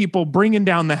 150 people bringing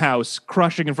down the house,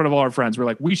 crushing in front of all our friends. We're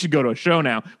like, we should go to a show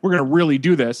now. We're going to really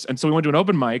do this. And so we went to an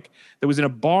open mic that was in a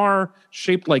bar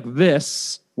shaped like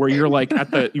this, where you're like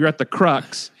you're at the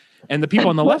crux. And the people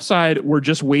on the left side were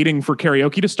just waiting for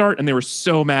karaoke to start, and they were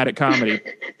so mad at comedy.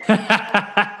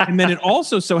 And then it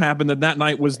also so happened that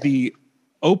night was the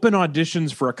open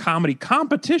auditions for a comedy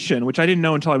competition, which I didn't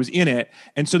know until I was in it.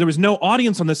 And so there was no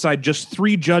audience on this side, just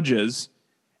 3 judges.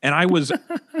 And I was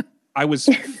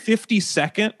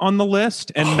 52nd on the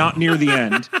list and not near the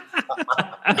end.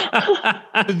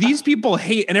 These people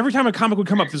hate, and every time a comic would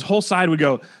come up, this whole side would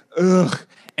go, ugh.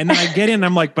 And then I get in and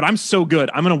I'm like, but I'm so good.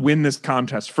 I'm going to win this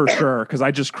contest for sure, because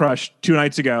I just crushed 2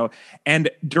 nights ago. And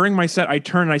during my set, I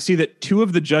turn and I see that 2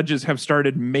 of the judges have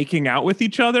started making out with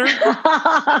each other.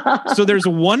 So there's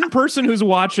one person who's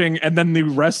watching, and then the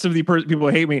rest of the people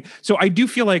hate me. So I do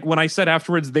feel like when I said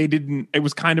afterwards it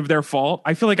was kind of their fault,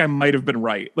 I feel like I might have been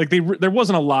right. Like there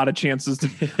wasn't a lot of chances.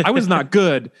 I was not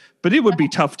good, but it would be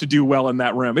tough to do well in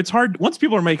that room. It's hard. Once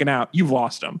people are making out, you've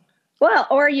lost them. Well,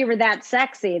 or you were that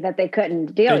sexy that they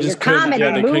couldn't deal. Your comedy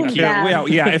moved them.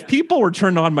 Yeah, if people were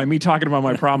turned on by me talking about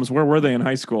my problems, where were they in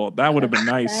high school? That would have been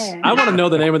nice. I want to know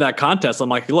the name of that contest. I'm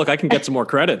like, look, I can get some more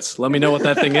credits. Let me know what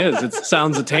that thing is. It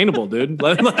sounds attainable, dude.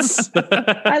 Alex,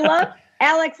 I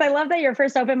love that your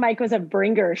first open mic was a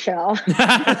bringer show.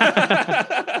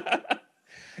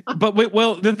 But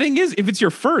well, the thing is, if it's your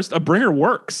first, a bringer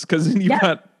works, because you've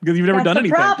got because you've never That's done the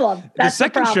anything. problem. The That's the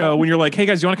second show, problem. when you're like, hey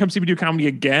guys, you want to come see me do comedy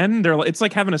again? They're like, it's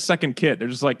like having a second kid. They're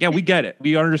just like, yeah, we get it.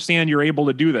 We understand you're able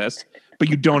to do this, but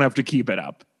you don't have to keep it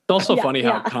up. It's also Yeah, funny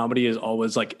how yeah. comedy is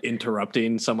always like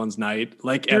interrupting someone's night.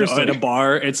 Like at Seriously. a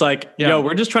bar, it's like, Yeah. yo,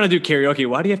 we're just trying to do karaoke.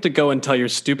 Why do you have to go and tell your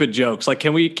stupid jokes? Like,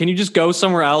 can you just go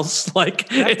somewhere else? Like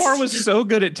That bar was so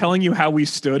good at telling you how we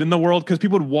stood in the world because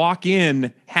people would walk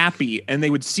in happy and they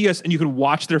would see us and you could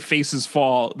watch their faces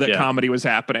fall that Yeah. comedy was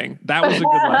happening. That was a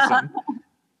good lesson.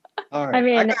 All right. I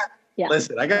mean, yeah.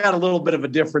 Listen, I got a little bit of a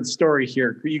different story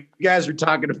here. You guys were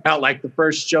talking about like the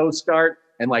first show start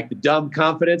and like the dumb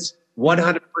confidence.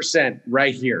 100%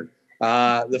 right here.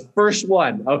 The first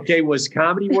one, okay, was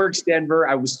Comedy Works Denver.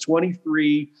 I was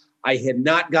 23. I had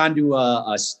not gone to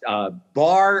a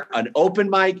bar, an open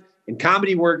mic, and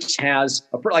Comedy Works has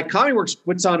like Comedy Works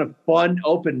puts on a fun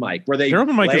open mic where they Their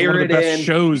open mic is layer one of the it best in.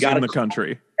 shows You gotta in the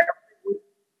country.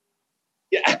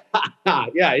 Yeah,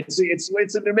 yeah, it's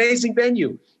an amazing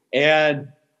venue, and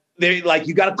they like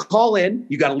you got to call in,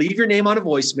 you got to leave your name on a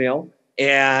voicemail,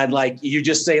 and like you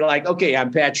just say like, okay,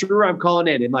 I'm Pat Truer, I'm calling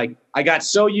in, and like I got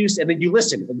so used, and then you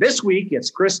listen. And this week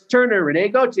it's Chris Turner, Renee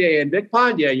Gautier, and Vic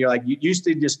Pandya. And you're like you used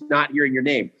to just not hearing your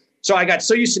name. So I got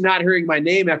so used to not hearing my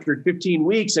name after 15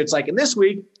 weeks. It's like, and this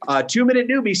week, 2-minute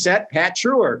newbie set, Pat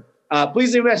Truer.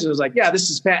 Please leave a message. I was like, yeah, this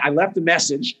is Pat. I left a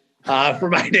message for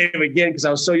my name again because I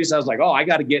was so used. I was like, oh, I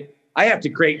have to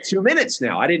create 2 minutes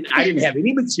now. I didn't have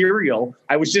any material.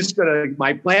 I was just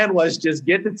my plan was just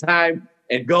get the time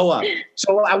and go up.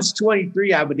 So I was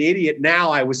 23. I'm an idiot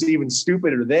now. I was even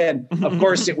stupider then. Of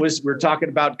course, we're talking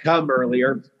about cum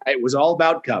earlier. It was all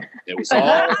about cum. It was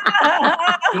all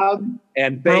cum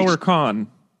and Pro face. or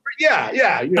con?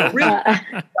 Yeah. Really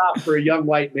tough for a young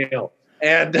white male.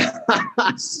 And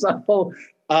so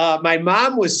my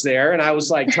mom was there, and I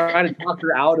was like trying to talk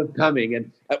her out of coming.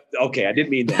 And okay, I didn't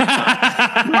mean that.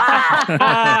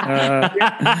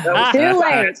 That was Too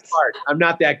late. that's hard. I'm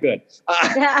not that good.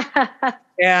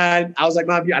 And I was like,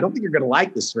 Mom, I don't think you're going to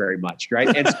like this very much, right?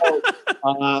 And so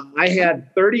I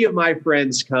had 30 of my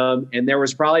friends come, and there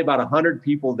was probably about 100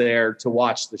 people there to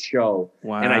watch the show.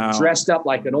 Wow. And I dressed up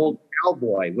like an old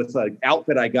cowboy with an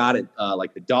outfit I got at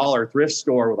like the dollar thrift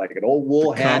store with like an old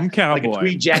wool hat, like a cowboy.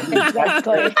 tweed jacket.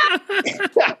 Exactly.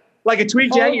 Like a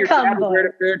tweed jacket Old your dad would cowboy.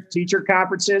 wear to fair teacher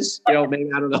conferences. You know, maybe,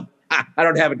 I don't know. I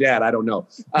don't have a dad. I don't know.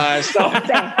 So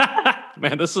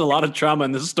Man, this is a lot of trauma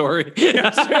in this story.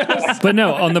 But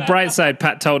no, on the bright side,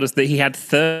 Pat told us that he had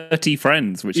 30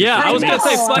 friends, which Yeah, is I was going to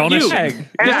say, fuck you. astonishing.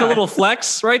 Just a little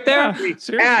flex right there.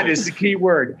 had is the key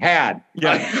word. Had.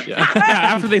 Yeah. Yeah,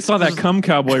 after they saw that cum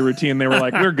cowboy routine, they were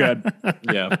like, we're good.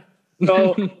 Yeah.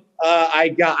 So I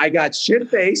got shit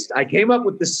faced. I came up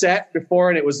with the set before,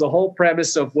 and it was the whole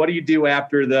premise of what do you do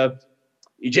after the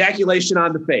ejaculation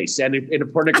on the face and in a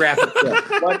pornographic film?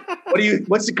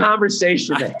 What's the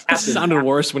conversation that This happens? sounded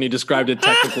worse when you described it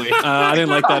technically. I didn't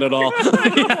like that at all.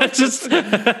 Yeah, just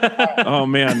Oh,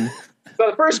 man.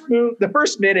 So the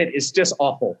first minute is just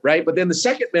awful, right? But then the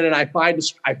second minute, I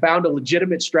found a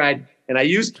legitimate stride, and I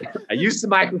used the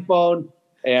microphone,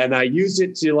 and I used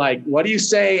it to like, what do you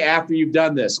say after you've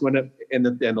done this? Oh,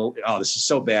 this is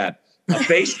so bad. A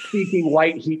face-speaking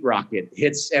white heat rocket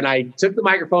hits, and I took the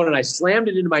microphone and I slammed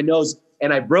it into my nose,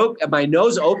 and I broke my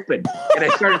nose open, and I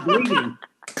started bleeding.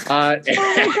 Oh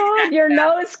my God, your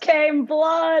nose came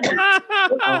blood.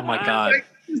 oh my god.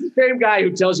 This is the same guy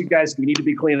who tells you guys we need to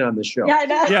be clean on this show. Yeah, I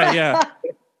know. Yeah.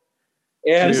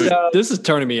 And This is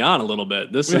turning me on a little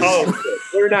bit. This is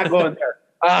we're not going there.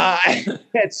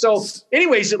 And so,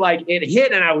 anyways, it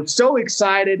hit, and I was so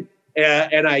excited,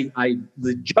 and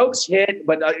the jokes hit,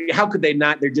 but how could they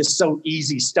not? They're just so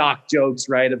easy stock jokes,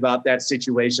 right? About that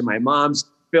situation. My mom's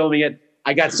filming it.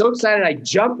 I got so excited, I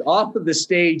jumped off of the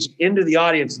stage into the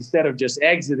audience instead of just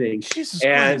exiting. Jesus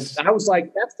And Christ. I was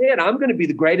like, that's it. I'm going to be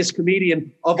the greatest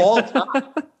comedian of all time.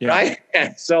 Yeah. Right.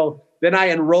 And so then I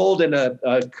enrolled in a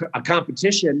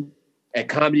competition at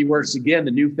Comedy Works again,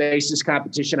 the New Faces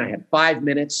competition. I had 5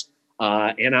 minutes.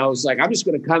 And I was like, I'm just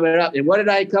going to come up. And what did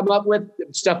I come up with?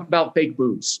 Stuff about fake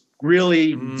boobs.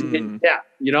 Really? Yeah.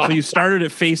 You know, So you started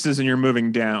at faces and you're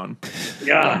moving down.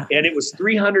 yeah. And it was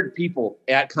 300 people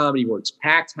at Comedy Works,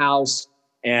 packed house.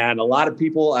 And a lot of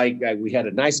people, we had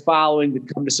a nice following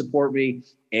that come to support me.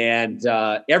 And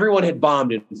everyone had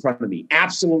bombed in front of me,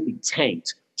 absolutely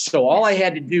tanked. So all I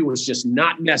had to do was just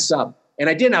not mess up. And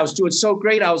I didn't. I was doing so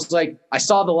great. I was like, I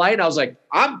saw the light. I was like,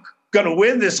 I'm going to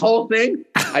win this whole thing.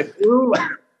 I blew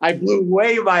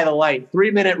way by the light.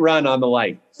 3-minute run on the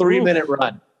light. 3-minute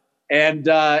run. And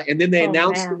then they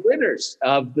announced the winners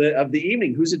of the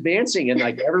evening, who's advancing. And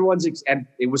like everyone's, and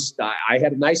it was, I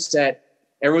had a nice set.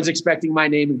 Everyone's expecting my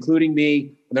name, including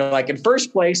me. And they're like, in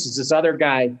first place is this other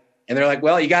guy. And they're like,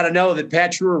 well, you got to know that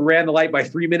Pat Truer ran the light by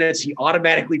 3 minutes. He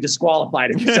automatically disqualified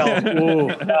himself.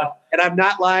 And I'm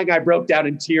not lying. I broke down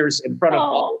in tears in front of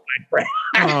all my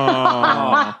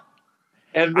friends.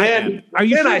 And then, are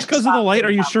you sure it's because of the light?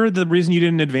 Are you sure the reason you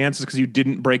didn't advance is because you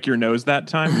didn't break your nose that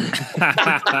time?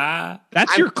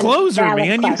 That's your closer,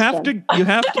 man. Question. You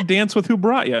have to dance with who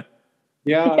brought you.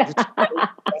 Yeah,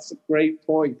 that's a great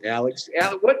point, Alex.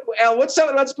 What's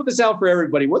something? Let's put this out for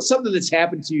everybody. What's something that's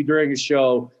happened to you during a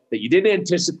show that you didn't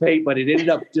anticipate, but it ended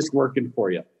up just working for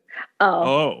you?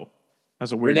 Oh,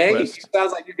 that's a weird Renee, twist.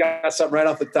 sounds like you got something right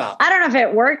off the top. I don't know if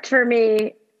it worked for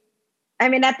me. I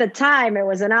mean, at the time it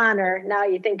was an honor. Now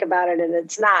you think about it and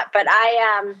it's not. But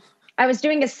I was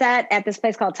doing a set at this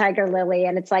place called Tiger Lily,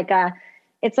 and it's like a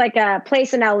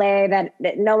place in LA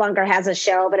that no longer has a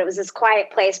show, but it was this quiet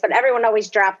place, but everyone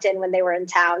always dropped in when they were in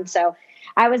town. So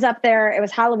I was up there. It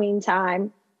was Halloween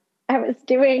time. I was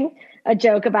doing a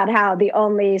joke about how the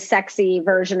only sexy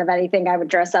version of anything I would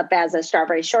dress up as a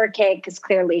strawberry shortcake, because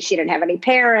clearly she didn't have any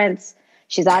parents.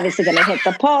 She's obviously going to hit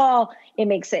the pole.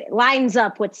 It lines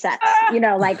up with sex,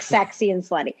 like sexy and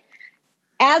slutty.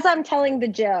 As I'm telling the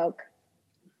joke,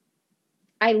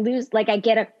 I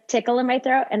get a tickle in my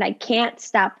throat and I can't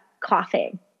stop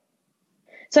coughing.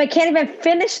 So I can't even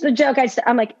finish the joke.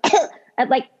 I'm like,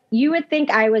 like you would think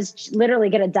I was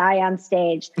literally going to die on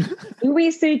stage.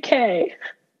 Louis C.K.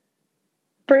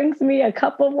 brings me a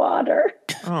cup of water.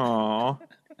 Aww.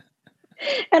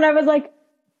 And I was like,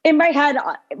 in my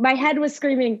head was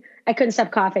screaming. I couldn't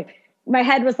stop coughing. My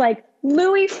head was like,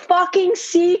 Louis fucking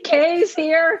C.K.'s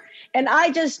here. And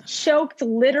I just choked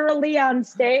literally on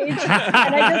stage. And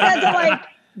I just had to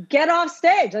get off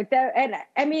stage like that. And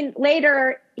I mean,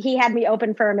 later he had me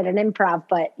open for him at an improv,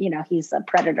 but he's a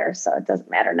predator, so it doesn't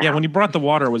matter now. Yeah, when you brought the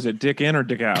water, was it dick in or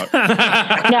dick out?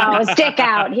 No, it was dick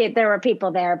out. There were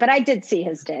people there, but I did see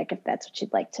his dick, if that's what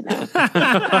you'd like to know.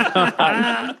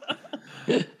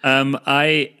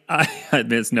 I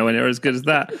admit it's nowhere near as good as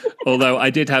that. Although I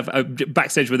did have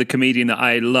backstage with a comedian that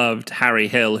I loved, Harry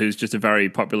Hill, who's just a very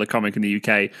popular comic in the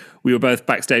UK. We were both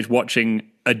backstage watching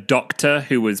a doctor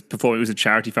who was performing. It was a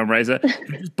charity fundraiser.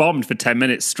 He just bombed for 10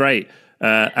 minutes straight.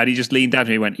 And he just leaned down to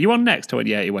me and went, "You on next?" I went,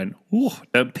 "Yeah." He went, "Ooh,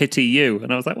 don't pity you."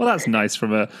 And I was like, well, that's nice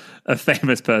from a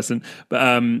famous person.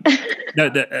 But no,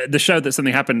 the show that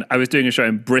something happened, I was doing a show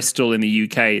in Bristol in the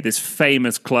UK, this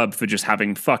famous club for just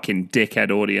having fucking dickhead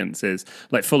audiences,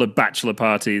 full of bachelor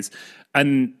parties.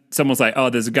 And someone's like, "Oh,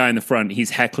 there's a guy in the front.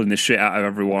 He's heckling the shit out of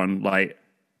everyone.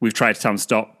 We've tried to tell him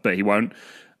stop, but he won't."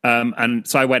 And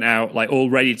so I went out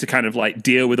all ready to kind of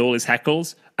deal with all his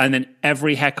heckles. And then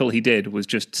every heckle he did was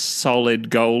just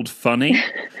solid gold funny.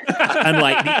 And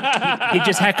he'd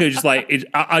just heckle,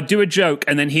 I'd do a joke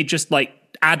and then he'd just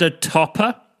add a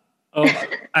topper. Oh.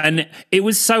 And it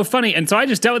was so funny. And so I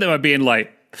just dealt with it by being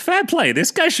fair play,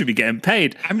 this guy should be getting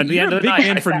paid. You're a big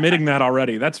man for admitting that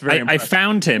already. That's very impressive.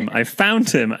 I found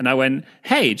him and I went,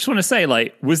 "Hey, just want to say,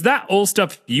 was that all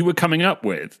stuff you were coming up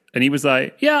with?" And he was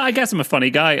like, "Yeah, I guess I'm a funny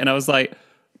guy." And I was like,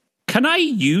 "Can I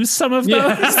use some of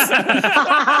those?"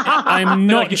 I'm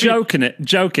not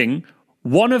joking.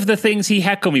 One of the things he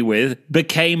heckled me with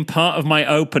became part of my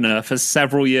opener for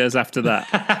several years after that.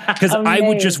 Because I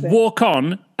would just walk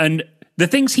on and the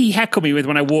things he heckled me with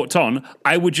when I walked on,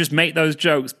 I would just make those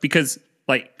jokes because,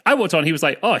 I walked on, he was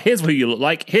like, "Oh, here's what you look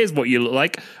like. Here's what you look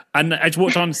like." And I just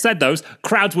walked on and said those.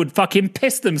 Crowds would fucking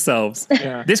piss themselves.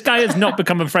 Yeah. This guy has not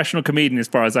become a professional comedian as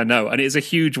far as I know, and it is a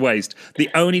huge waste. The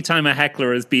only time a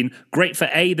heckler has been great for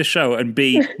A, the show, and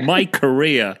B, my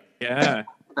career. Yeah.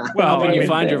 Well, when you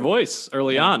find your voice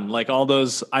early on, all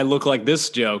those "I look like this"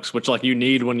 jokes, which you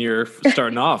need when you're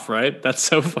starting off, right? That's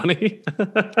so funny.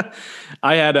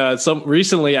 I had some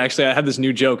recently, actually, I had this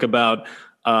new joke about,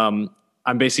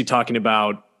 I'm basically talking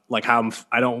about how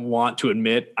I don't want to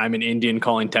admit I'm an Indian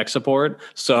calling tech support.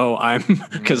 So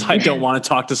because I don't want to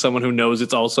talk to someone who knows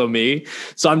it's also me.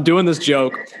 So I'm doing this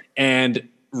joke. And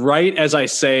right as I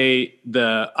say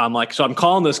so I'm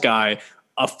calling this guy,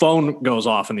 a phone goes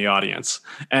off in the audience.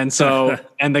 And so,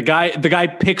 and the guy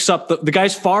picks up the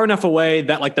guy's far enough away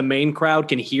that the main crowd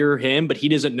can hear him, but he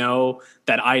doesn't know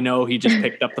that I know he just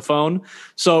picked up the phone.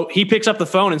 So he picks up the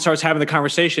phone and starts having the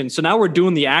conversation. So now we're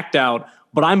doing the act out,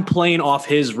 but I'm playing off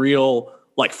his real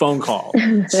phone call.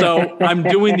 So I'm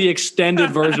doing the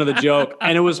extended version of the joke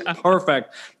and it was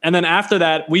perfect. And then after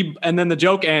that, and then the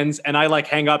joke ends and I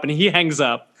hang up and he hangs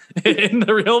up. in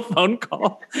the real phone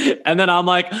call. And then I'm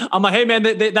like, hey man,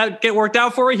 that get worked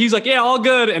out for you? He's like, yeah, all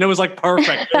good. And it was like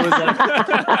perfect. It was like,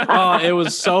 oh, it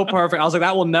was so perfect. I was like,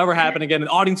 that will never happen again. And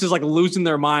the audience is like losing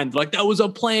their mind. Like, that was a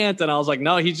plant. And I was like,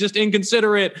 no, he's just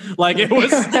inconsiderate. Like it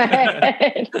was,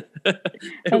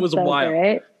 it was wild.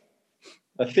 Great.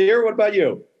 Athir, what about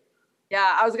you?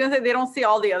 Yeah, I was gonna say they don't see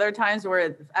all the other times where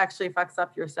it actually fucks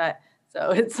up your set.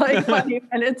 So it's like funny,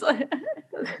 and it's like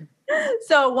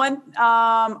so one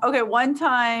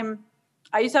time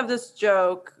I used to have this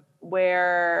joke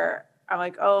where I'm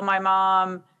like, oh, my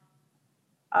mom,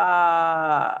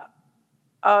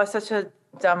 it's such a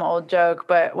dumb old joke,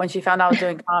 but when she found out I was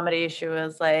doing comedy, she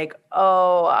was like,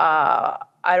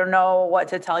 I don't know what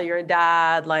to tell your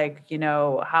dad. Like,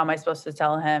 how am I supposed to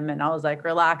tell him? And I was like,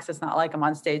 relax. It's not like I'm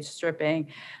on stage stripping.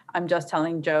 I'm just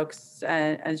telling jokes.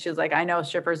 And she was like, I know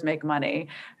strippers make money.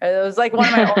 It was like one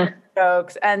of my old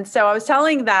jokes. And so I was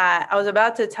telling that, I was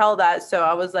about to tell that. So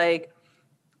I was like,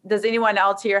 does anyone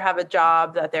else here have a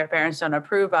job that their parents don't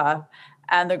approve of?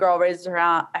 And the girl raised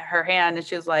her hand and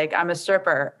she was like, I'm a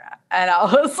stripper. And I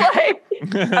was like,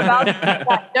 about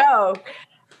that joke.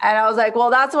 And I was like,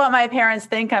 well, that's what my parents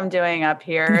think I'm doing up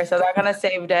here. So they're going to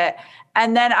saved it.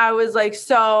 And then I was like,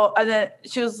 and then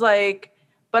she was like,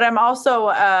 but I'm also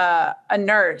a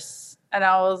nurse. And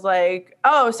I was like,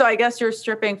 oh, so I guess you're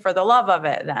stripping for the love of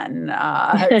it then.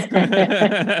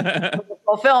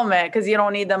 Fulfillment, because you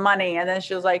don't need the money. And then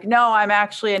she was like, no, I'm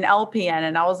actually an LPN.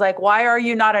 And I was like, why are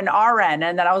you not an RN?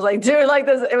 And then I was like, dude, like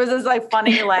this, it was this like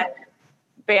funny, like,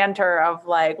 banter of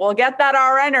like, well, get that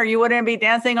RN or you wouldn't be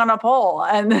dancing on a pole.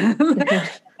 And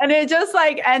and it just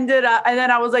like ended up. And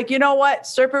then I was like, you know what?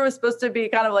 Stripper was supposed to be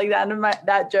kind of like the end of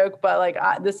that joke, but like,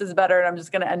 this is better. And I'm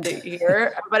just going to end it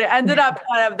here. But it ended up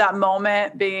kind of that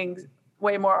moment being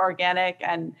way more organic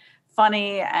and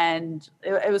funny. And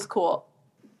it was cool.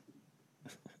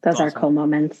 Those are cool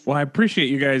moments. Well, I appreciate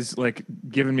you guys like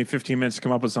giving me 15 minutes to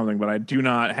come up with something, but I do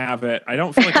not have it. I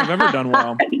don't feel like I've ever done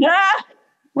well.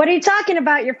 What are you talking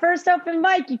about? Your first open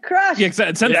mic, you crushed. Yeah,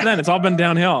 since then, it's all been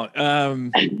downhill.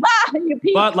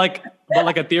 But like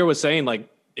Athir was saying, like,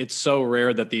 it's so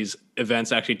rare that these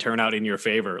events actually turn out in your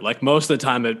favor. Like most of the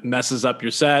time it messes up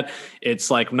your set. It's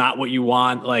like not what you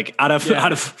want. Like out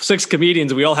of 6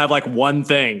 comedians, we all have like one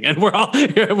thing. And we're all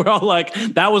like,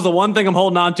 that was the one thing I'm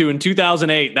holding on to in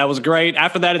 2008. That was great.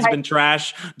 After that, it's been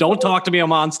trash. Don't talk to me.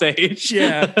 I'm on stage.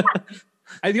 Yeah.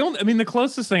 The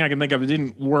closest thing I can think of that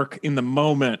didn't work in the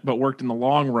moment, but worked in the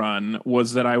long run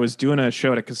was that I was doing a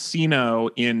show at a casino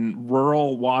in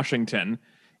rural Washington.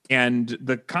 And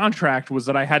the contract was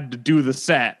that I had to do the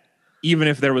set, even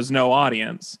if there was no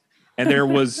audience. And there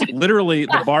was literally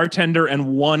the bartender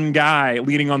and one guy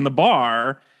leading on the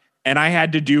bar. And I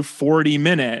had to do 40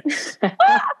 minutes.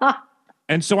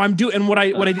 And so I'm doing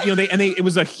it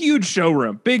was a huge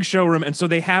showroom, big showroom. And so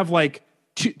they have like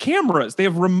cameras. They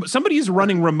have somebody's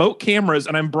running remote cameras,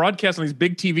 and I'm broadcasting these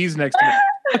big TVs next to me.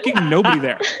 Fucking nobody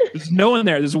there. There's no one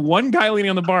there. There's one guy leaning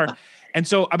on the bar. And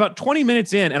so about 20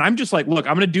 minutes in, and I'm just like, look,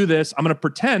 I'm going to do this. I'm going to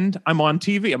pretend I'm on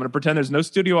TV. I'm going to pretend there's no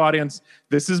studio audience.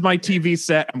 This is my TV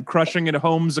set. I'm crushing it at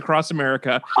homes across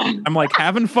America. I'm like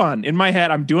having fun in my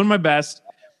head. I'm doing my best.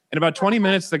 In about 20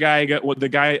 minutes, the guy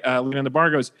leaning on the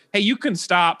bar goes, hey, you can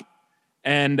stop.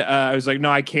 And I was like, no,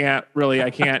 I can't. Really, I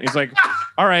can't. He's like,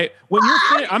 all right, when you're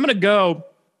finished, I'm going to go.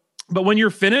 But when you're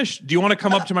finished, do you want to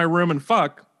come up to my room and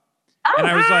fuck? And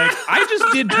I was like, I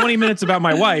just did 20 minutes about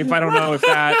my wife. I don't know if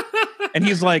that. And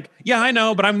he's like, yeah, I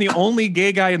know, but I'm the only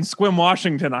gay guy in Sequim,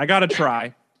 Washington. I got to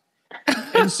try.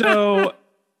 And so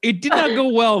it did not go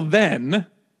well then.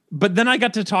 But then I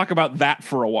got to talk about that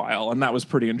for a while. And that was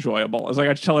pretty enjoyable. I was like, I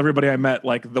got to tell everybody I met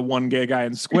like the one gay guy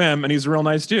in Sequim. And he's a real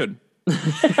nice dude.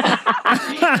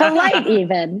 Polite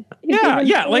even.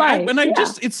 Yeah. Like,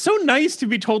 it's so nice to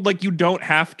be told like you don't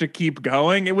have to keep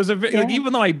going. It was like,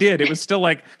 even though I did, it was still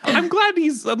like, I'm glad we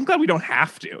don't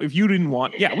have to. If you didn't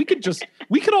want, we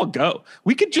could all go.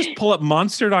 We could just pull up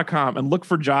monster.com and look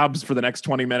for jobs for the next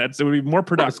 20 minutes. It would be more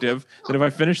productive than if I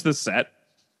finished this set.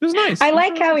 It was nice. I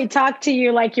like how he talked to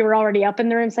you like you were already up in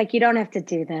the room. It's like, you don't have to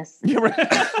do this. You don't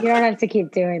have to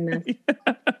keep doing this.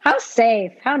 Yeah. How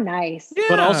safe. How nice. Yeah.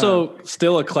 But also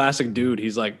still a classic dude.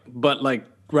 He's like, but like,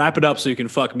 wrap it up so you can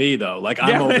fuck me though. Like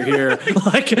I'm over here.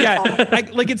 Like,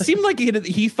 it seemed like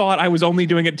he thought I was only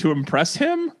doing it to impress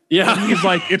him. Yeah. And he's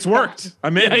like, it's worked.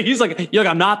 I'm in. Yeah, he's like, look,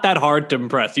 I'm not that hard to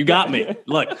impress. You got me.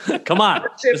 Look, come on.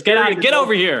 Just get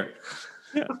over here.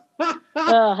 Yeah.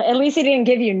 At least he didn't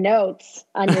give you notes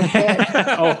on your bits.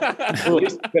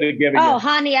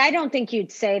 Honey, I don't think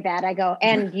you'd say that. I go,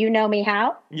 and you know me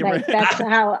how? Like, that's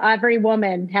how every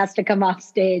woman has to come off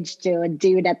stage to a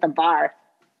dude at the bar.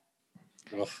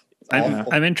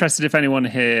 I'm interested if anyone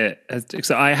here has,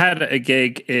 so I had a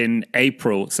gig in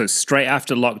April, so straight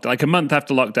after lockdown, like a month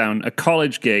after lockdown, a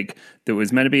college gig that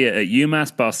was meant to be at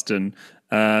UMass Boston.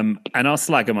 And I'll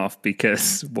slag them off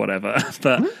because whatever,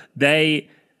 but they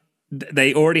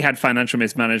already had financial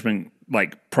mismanagement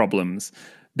like problems.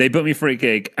 They booked me for a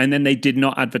gig and then they did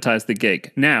not advertise the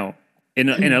gig. Now, in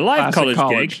a live college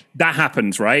gig, that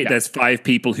happens, right? Yeah. There's 5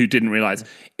 people who didn't realize.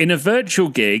 In a virtual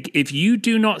gig, if you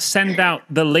do not send out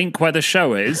the link where the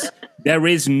show is, there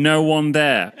is no one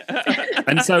there.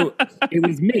 And so it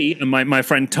was me and my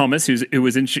friend Thomas, who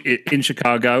was in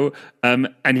Chicago,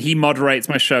 and he moderates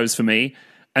my shows for me.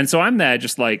 And so I'm there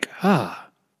just like,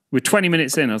 we're 20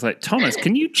 minutes in. I was like, Thomas,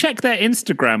 can you check their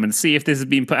Instagram and see if this has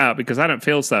been put out? Because I don't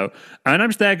feel so. And I'm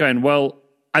just there going, well,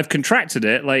 I've contracted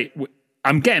it. Like,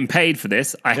 I'm getting paid for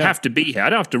this. I have to be here. I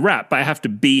don't have to rap, but I have to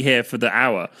be here for the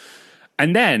hour.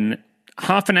 And then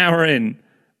half an hour in,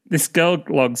 this girl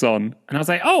logs on. And I was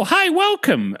like, oh, hi,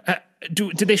 welcome.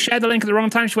 Did they share the link at the wrong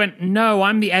time? She went, no,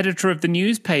 I'm the editor of the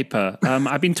newspaper.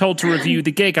 I've been told to review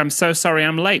the gig. I'm so sorry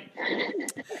I'm late.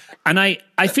 And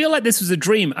I feel like this was a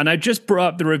dream. And I just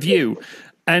brought up the review.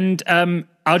 And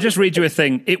I'll just read you a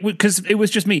thing. Because it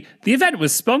was just me. The event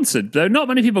was sponsored, though not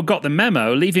many people got the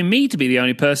memo, leaving me to be the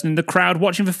only person in the crowd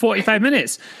watching for 45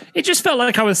 minutes. It just felt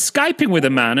like I was Skyping with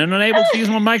a man and unable to use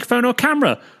my microphone or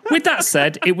camera. With that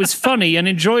said, it was funny and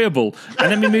enjoyable.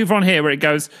 And then we move on here where it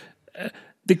goes...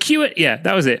 the Q&A, yeah,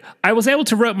 that was it. I was able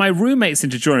to rope my roommates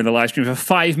into joining the live stream for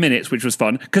 5 minutes, which was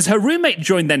fun, because her roommate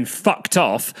joined then fucked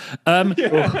off.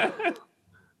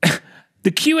 The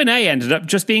Q&A ended up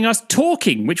just being us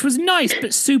talking, which was nice,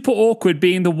 but super awkward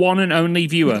being the one and only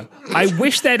viewer. I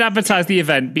wish they'd advertised the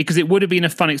event because it would have been a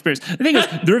fun experience. The thing is,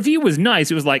 the review was nice.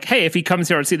 It was like, hey, if he comes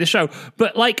here, I'll see the show.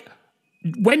 But like,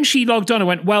 when she logged on, I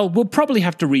went, well, we'll probably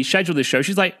have to reschedule this show.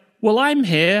 She's like, well, I'm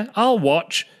here. I'll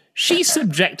watch. She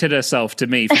subjected herself to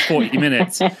me for 40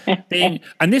 minutes.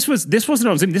 And this wasn't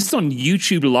on Zoom. This is on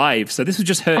YouTube Live. So this was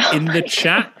just her in the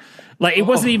chat. Like, it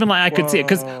wasn't even like I could see it.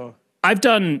 Because I've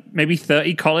done maybe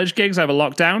 30 college gigs over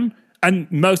lockdown,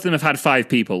 and most of them have had 5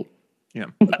 people. Yeah.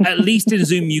 But at least in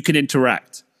Zoom, you can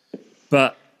interact.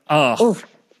 But,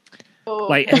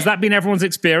 like, has that been everyone's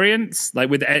experience? Like,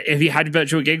 have you had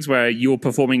virtual gigs where you're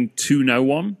performing to no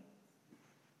one?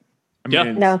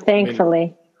 No,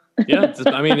 thankfully.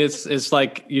 I mean, it's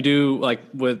like you do, like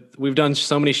we've done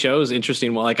so many shows,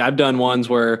 interesting. Well, like I've done ones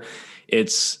where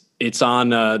it's on,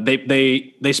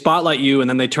 they spotlight you and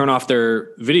then they turn off their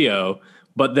video,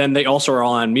 but then they also are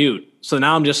all on mute. So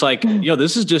now I'm just like,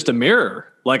 this is just a mirror.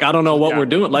 Like, I don't know what we're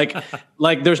doing.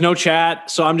 Like there's no chat.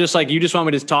 So I'm just like, you just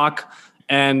want me to talk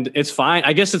and it's fine.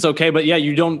 I guess it's okay. But yeah,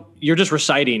 you're just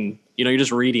reciting, you're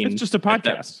just reading. It's just a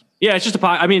podcast. Yeah, it's just a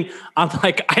podcast. I mean, I'm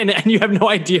like, and you have no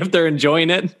idea if they're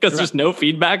enjoying it because there's no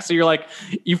feedback. So you're like,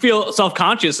 you feel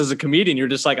self-conscious as a comedian. You're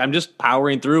just like, I'm just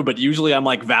powering through. But usually I'm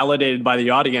like validated by the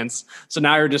audience. So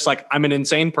now you're just like, I'm an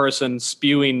insane person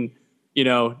spewing,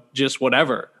 just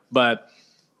whatever. But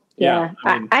yeah,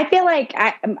 I feel like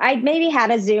I maybe had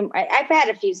a Zoom. I've had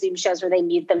a few Zoom shows where they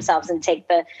mute themselves and take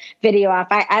the video off.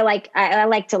 I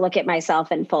like to look at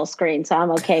myself in full screen, so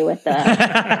I'm okay with the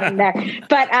there.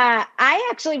 But I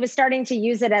actually was starting to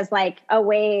use it as like a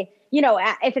way,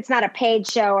 if it's not a paid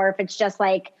show or if it's just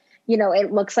like,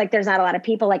 it looks like there's not a lot of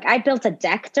people. Like I built a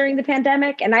deck during the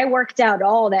pandemic and I worked out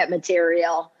all that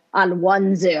material on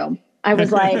one Zoom. I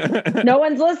was like, no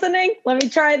one's listening. Let me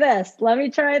try this.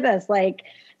 Like.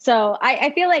 So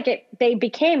I feel like they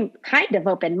became kind of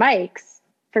open mics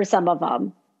for some of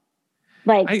them.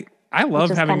 Like I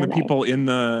love having the people in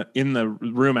the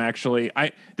room. Actually,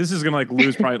 this is gonna like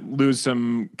lose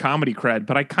some comedy cred,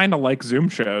 but I kind of like Zoom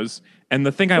shows. And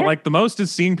the thing I like the most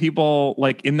is seeing people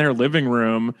like in their living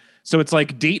room. So it's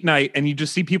like date night and you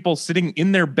just see people sitting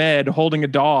in their bed holding a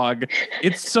dog.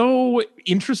 It's so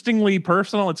interestingly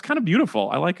personal. It's kind of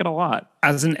beautiful. I like it a lot.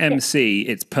 As an MC,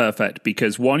 it's perfect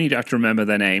because one, you'd have to remember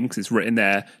their name because it's written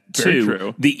there. Very 2,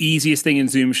 true. The easiest thing in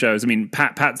Zoom shows, I mean,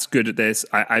 Pat's good at this.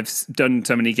 I've done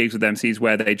so many gigs with MCs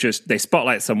where they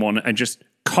spotlight someone and just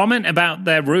comment about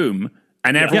their room.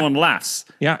 And everyone laughs.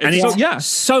 Yeah. And it's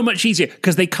so much easier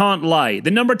because they can't lie. The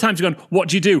number of times you're going, what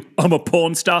do you do? I'm a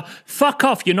porn star. Fuck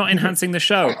off. You're not enhancing the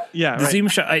show. Yeah. The Zoom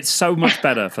show, it's so much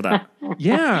better for that.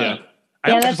 Yeah.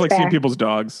 I also just like seeing people's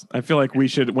dogs. I feel like we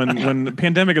should, when the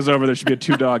pandemic is over, there should be a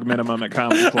 2-dog minimum at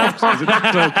comedy clubs. Because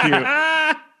it's so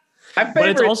cute. But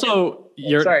it's also,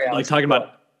 you're like talking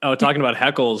about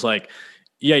heckles, like,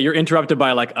 yeah, you're interrupted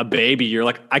by like a baby. You're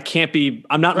like,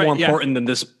 I'm not more important than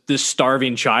this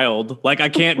starving child. Like I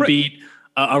can't beat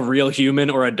a real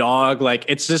human or a dog. Like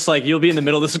it's just like, you'll be in the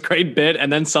middle of this great bit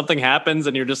and then something happens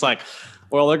and you're just like,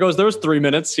 Well, there goes those 3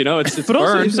 minutes. It's But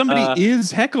also, burned. if somebody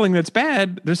is heckling that's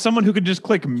bad, there's someone who could just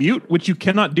click mute, which you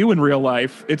cannot do in real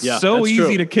life. It's so that's easy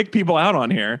true. to kick people out on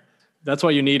here. That's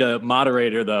why you need a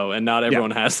moderator, though, and not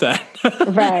everyone has that.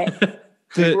 Right.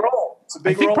 Big role. It's a I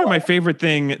big think role. probably my favorite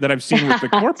thing that I've seen with the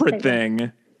corporate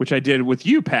thing, which I did with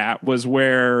you, Pat, was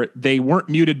where they weren't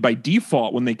muted by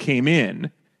default when they came in.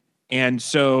 And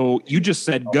so you just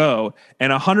said go,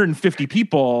 and 150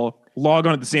 people log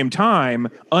on at the same time,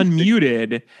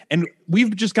 unmuted. And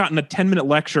we've just gotten a 10-minute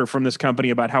lecture from this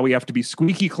company about how we have to be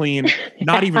squeaky clean,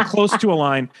 not even close to a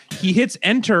line. He hits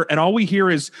enter, and all we hear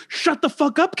is, "Shut the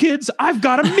fuck up, kids. I've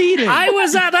got a meeting." I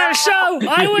was at that show.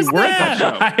 I was You were at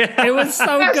there. that show. It was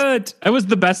so good. It was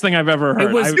the best thing I've ever heard.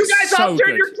 It was- You guys So all turned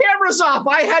good. your cameras off.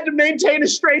 I had to maintain a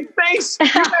straight face. You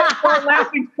guys were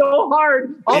laughing so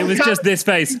hard. All It the was time- just this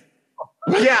face.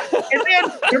 Yeah. And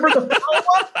then, remember the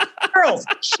follow-up? Girls,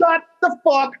 shut the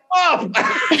fuck up.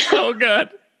 so good.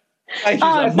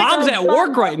 Mom's at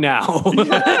work right now.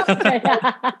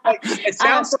 It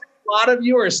sounds like a lot of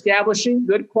you are establishing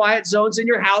good quiet zones in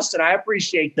your house, and I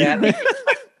appreciate that.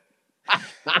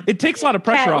 It takes a lot of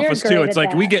pressure Pat, off you're us too. great It's at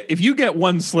like that. if you get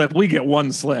one slip, we get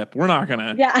one slip. We're not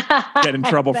gonna get in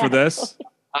trouble for this.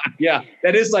 Yeah,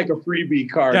 that is like a freebie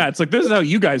card. Yeah, it's like this is how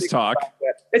you guys talk.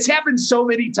 It's happened so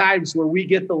many times where we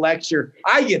get the lecture,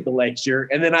 I get the lecture,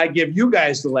 and then I give you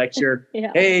guys the lecture.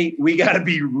 Yeah. Hey, we got to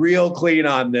be real clean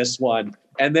on this one.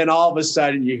 And then all of a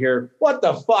sudden you hear, what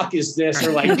the fuck is this?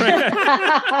 Or like,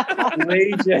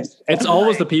 outrageous. It's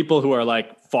always the people who are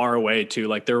like far away too,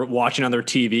 like they're watching on their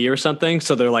TV or something,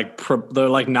 so they're like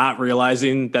not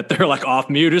realizing that they're like off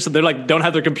mute, or so they're like don't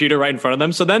have their computer right in front of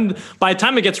them. So then by the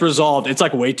time it gets resolved, it's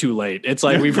like way too late. It's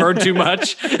like we've heard too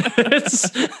much.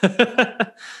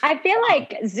 I feel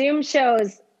like Zoom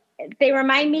shows, they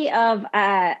remind me of,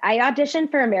 I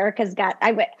auditioned for America's Got,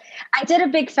 I did a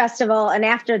big festival, and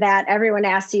after that, everyone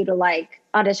asked you to like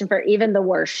audition for even the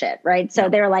worst shit, right? So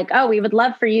they were like, oh, we would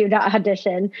love for you to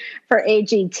audition for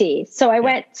AGT. So I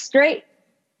went straight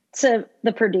to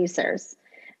the producers,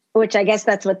 which I guess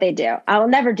that's what they do. I will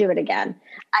never do it again.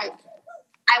 I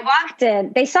walked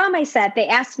in, they saw my set, they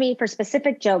asked me for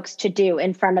specific jokes to do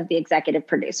in front of the executive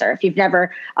producer. If you've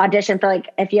never auditioned for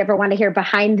if you ever want to hear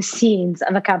behind the scenes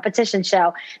of a competition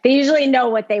show, they usually know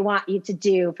what they want you to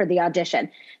do for the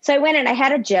audition. So I went in, I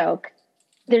had a joke.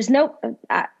 There's no,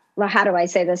 well, how do I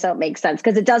say this so it makes sense?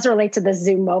 Because it does relate to the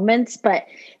Zoom moments, but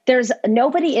there's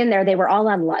nobody in there. They were all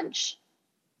on lunch.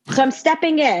 So I'm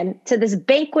stepping in to this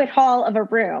banquet hall of a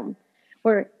room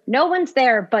where no one's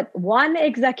there but one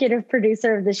executive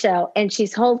producer of the show, and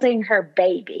she's holding her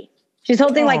baby. She's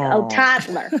holding like a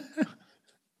toddler.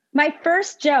 My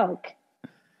first joke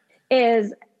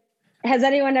is, has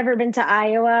anyone ever been to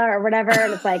Iowa or whatever?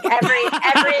 And it's like every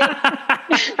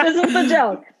this is the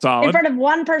joke. Solid. In front of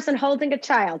one person holding a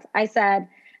child. I said,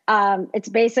 it's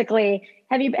basically,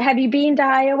 have you been to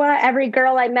Iowa? Every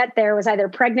girl I met there was either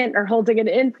pregnant or holding an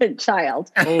infant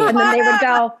child. And then they would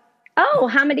go, oh,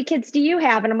 how many kids do you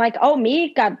have? And I'm like, oh,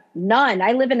 me? Got none.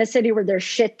 I live in a city where there's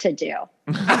shit to do.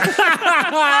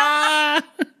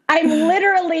 I'm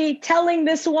literally telling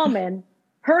this woman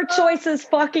her choices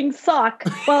fucking suck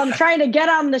while I'm trying to get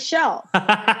on the show.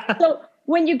 So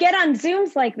when you get on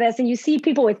Zooms like this and you see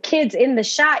people with kids in the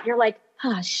shot, you're like,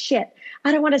 oh, shit.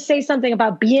 I don't want to say something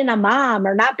about being a mom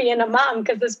or not being a mom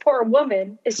because this poor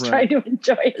woman is trying to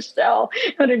enjoy a show.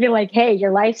 I'm going to be like, hey,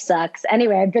 your life sucks.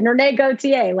 Anyway, I've been Renee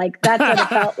Gautier. Like, that's what it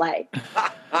felt like.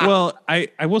 Well, I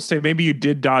will say maybe you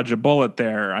did dodge a bullet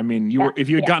there. I mean, if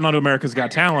you had gotten onto America's Got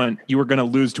Talent, you were going to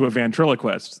lose to a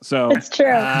ventriloquist. So It's true.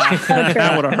 So true.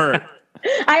 that would have hurt.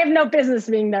 I have no business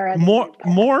being there.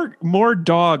 More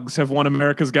dogs have won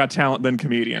America's Got Talent than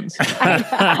comedians.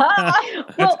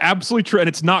 That's absolutely true, and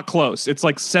it's not close. It's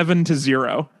like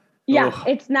 7-0. Yeah,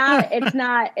 it's not,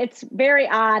 it's very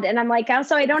odd. And I'm like,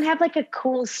 also, I don't have like a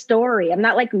cool story. I'm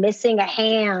not like missing a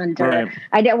hand or Right.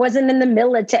 I wasn't in the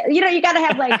military. You got to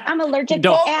have like, I'm allergic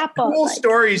to apples. Cool Like,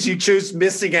 stories you choose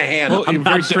missing a hand. Well, a very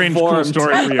not strange, cool informed.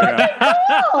 story for you. Yeah.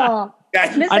 cool.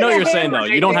 I know what you're saying though.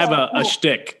 Hammer. You don't have a Cool.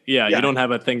 shtick. Yeah, Yeah. you don't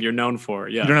have a thing you're known for.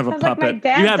 Yeah, You don't have a I was like, my puppet.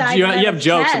 dad you died have when I you have was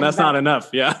jokes, 10, and that's but- not enough.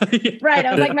 Yeah, Right.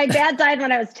 I was like, my dad died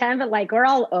when I was 10, but like, we're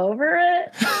all over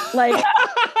it. Like,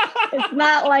 it's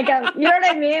not like you know what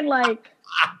I mean? Like,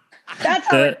 that's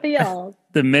how it feels.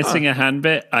 The missing a hand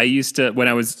bit, I used to, when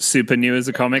I was super new as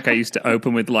a comic, I used to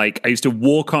open with I used to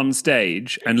walk on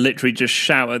stage and literally just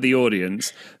shout at the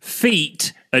audience,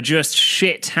 feet are just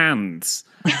shit hands.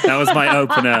 That was my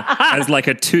opener as like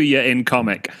a 2-year in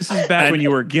comic. This is back when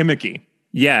you were gimmicky.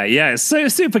 Yeah, it's so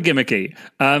super gimmicky.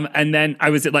 And then I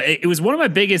was like, it was one of my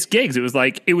biggest gigs. It was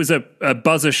a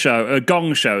buzzer show, a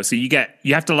gong show. So you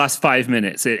have to last 5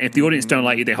 minutes. If the audience don't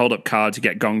like you, they hold up cards, you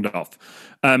get gonged off.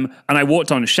 And I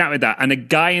walked on and shouted that, and a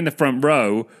guy in the front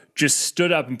row just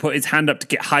stood up and put his hand up to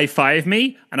get high five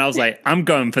me. And I was like, I'm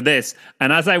going for this.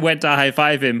 And as I went to high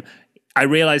five him, I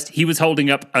realized he was holding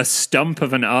up a stump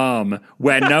of an arm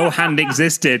where no hand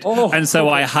existed. And so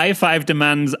I high-fived a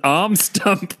man's arm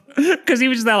stump because he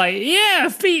was just there like, yeah,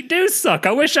 feet do suck.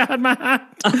 I wish I had my hand.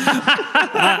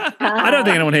 I don't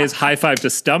think anyone here has high-fived a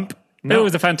stump. No. It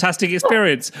was a fantastic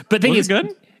experience. But the thing is,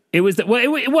 good? It was.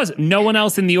 It was. No one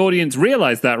else in the audience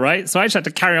realized that, right? So I just had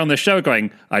to carry on the show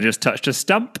going, I just touched a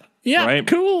stump. Yeah, right.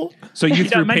 Cool. So you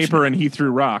threw paper and he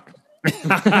threw rock. All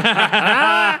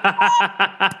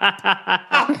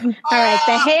right,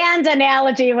 the hand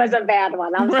analogy was a bad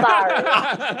one. I'm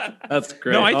sorry. That's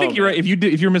great. No, I think you're right. If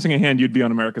you're missing a hand, you'd be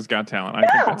on America's Got Talent. I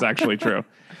think that's actually true.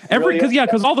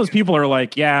 Because all those people are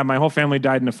like, yeah, my whole family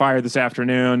died in a fire this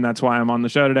afternoon. That's why I'm on the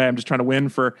show today. I'm just trying to win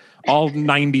for all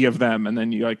 90 of them, and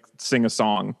then you like sing a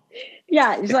song.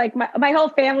 Yeah, it's like my whole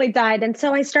family died, and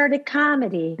so I started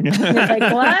comedy. And it's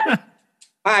like, what?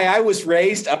 Hi, I was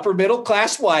raised upper middle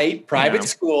class white, private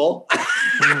school.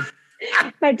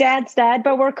 My dad's dead,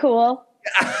 but we're cool.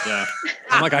 Yeah.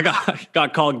 I'm like, I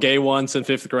got called gay once in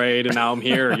 5th grade, and now I'm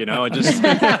here, It just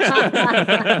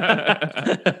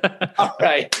All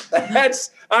right.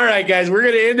 That's all right, guys. We're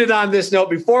gonna end it on this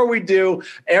note. Before we do,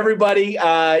 everybody,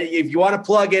 if you want to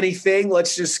plug anything,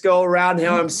 let's just go around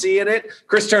how I'm seeing it.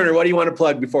 Chris Turner, what do you want to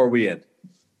plug before we end?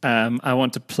 I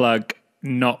want to plug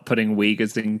not putting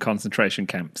Uyghurs in concentration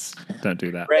camps. Don't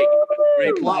do that. Great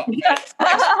plug.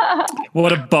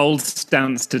 What a bold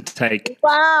stance to take.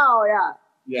 Wow, yeah.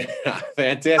 Yeah,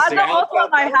 fantastic.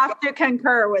 I have to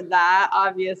concur with that,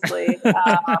 obviously.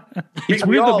 It's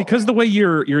weird though, because the way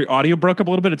your audio broke up a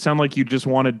little bit, it sounded like you just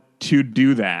wanted to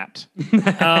do that.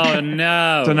 Oh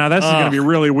no. So now this is going to be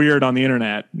really weird on the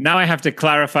internet. Now I have to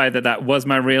clarify that was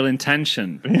my real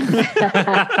intention.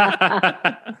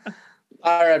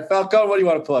 All right, Falcone, what do you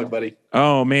want to plug, buddy?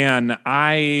 Oh man,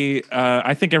 I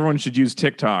think everyone should use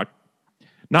TikTok.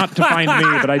 Not to find me,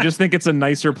 but I just think it's a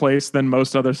nicer place than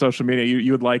most other social media.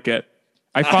 You would like it.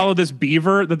 I follow this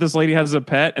beaver that this lady has as a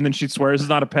pet, and then she swears it's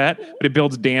not a pet, but it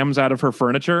builds dams out of her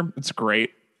furniture. It's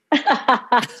great. So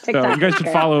you guys should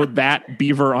follow that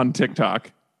beaver on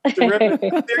TikTok.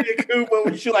 What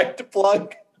would you like to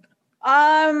plug?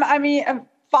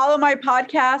 Follow my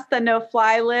podcast, The No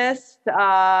Fly List.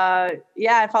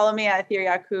 Follow me at Thir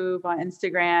Yakub on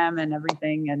Instagram and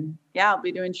everything. And I'll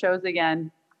be doing shows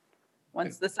again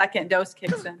once the second dose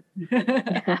kicks in.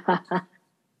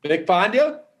 Vic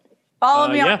Pandya?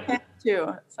 Follow me on Hinge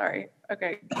too. Sorry.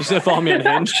 Okay. You said follow me on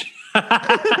Hinge.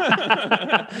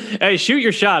 Hey, shoot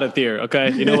your shot at Thir. Okay.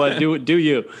 You know what? Do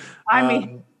you?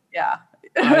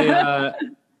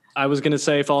 I was going to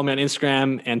say follow me on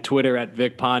Instagram and Twitter at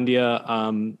Vic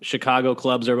Pandya. Chicago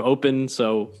clubs are open,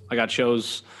 so I got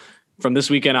shows from this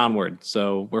weekend onward.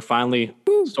 So we're finally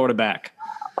sort of back.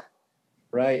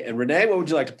 Right. And Renee, what would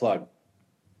you like to plug?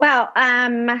 Well,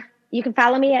 you can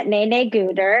follow me at Nene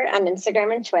Gooder on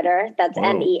Instagram and Twitter. That's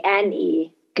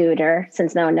Nene Gooder,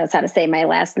 since no one knows how to say my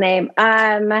last name.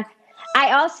 I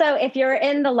also, if you're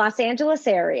in the Los Angeles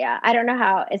area, I don't know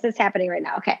how, is this happening right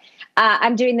now? Okay.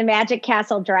 I'm doing the Magic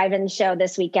Castle drive-in show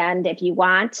this weekend. If you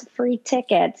want free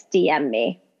tickets, DM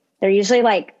me. They're usually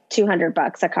like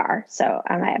 $200 a car. So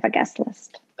I might have a guest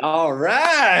list. All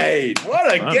right.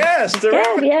 What a guest.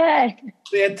 Yeah.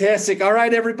 Fantastic. All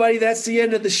right, everybody. That's the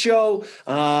end of the show.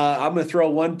 I'm going to throw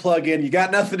one plug in. You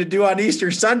got nothing to do on Easter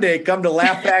Sunday. Come to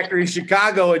Laugh Factory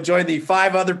Chicago and join the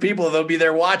 5 other people that'll be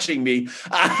there watching me.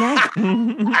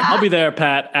 I'll be there,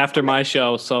 Pat, after my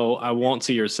show, so I won't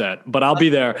see your set, but I'll be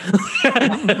there.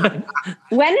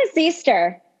 When is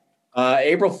Easter?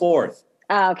 April 4th.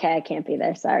 Oh, okay. I can't be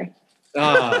there. Sorry.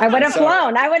 I would have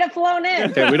flown. I would have flown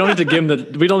in. Okay, we don't need to give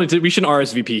him we shouldn't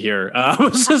RSVP here.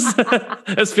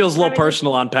 This feels a little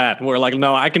personal on Pat. We're like,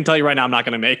 no, I can tell you right now, I'm not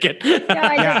going to make it.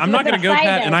 I'm not going to go,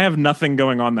 Pat, and I have nothing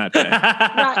going on that day.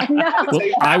 Well,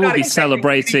 I will be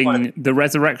celebrating the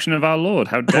resurrection of our Lord.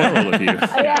 How dare all of you?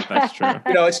 Yeah, that's true.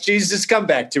 It's Jesus'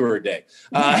 comeback tour day.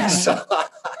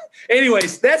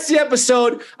 anyways, that's the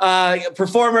episode.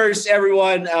 Performers,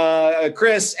 everyone,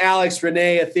 Chris, Alex,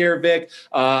 Renee, Athir, Vic.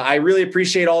 I really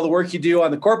appreciate all the work you do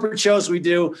on the corporate shows we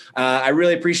do. I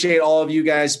really appreciate all of you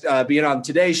guys being on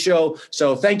today's show.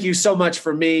 So thank you so much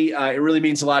for me. It really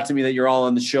means a lot to me that you're all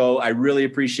on the show. I really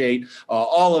appreciate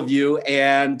all of you.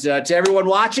 And to everyone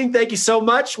watching, thank you so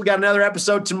much. We got another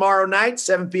episode tomorrow night,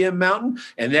 7 p.m. Mountain,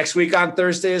 and next week on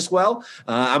Thursday as well.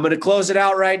 I'm going to close it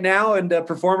out right now. And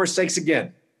performers, thanks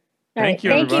again. Thank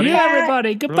you, everybody. Yeah, everybody.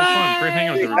 Really Goodbye. fun. Great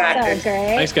hanging with everybody. That was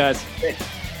great. Thanks, guys.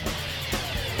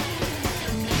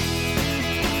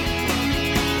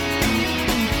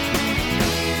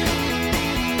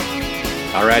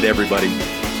 All right, everybody.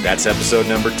 That's episode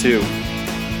number 2.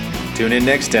 Tune in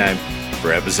next time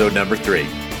for episode number 3.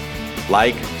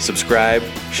 Like, subscribe,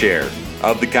 share.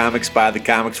 Of the Comics, by the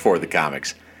Comics, for the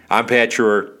Comics. I'm Pat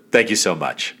Truer. Thank you so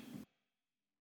much.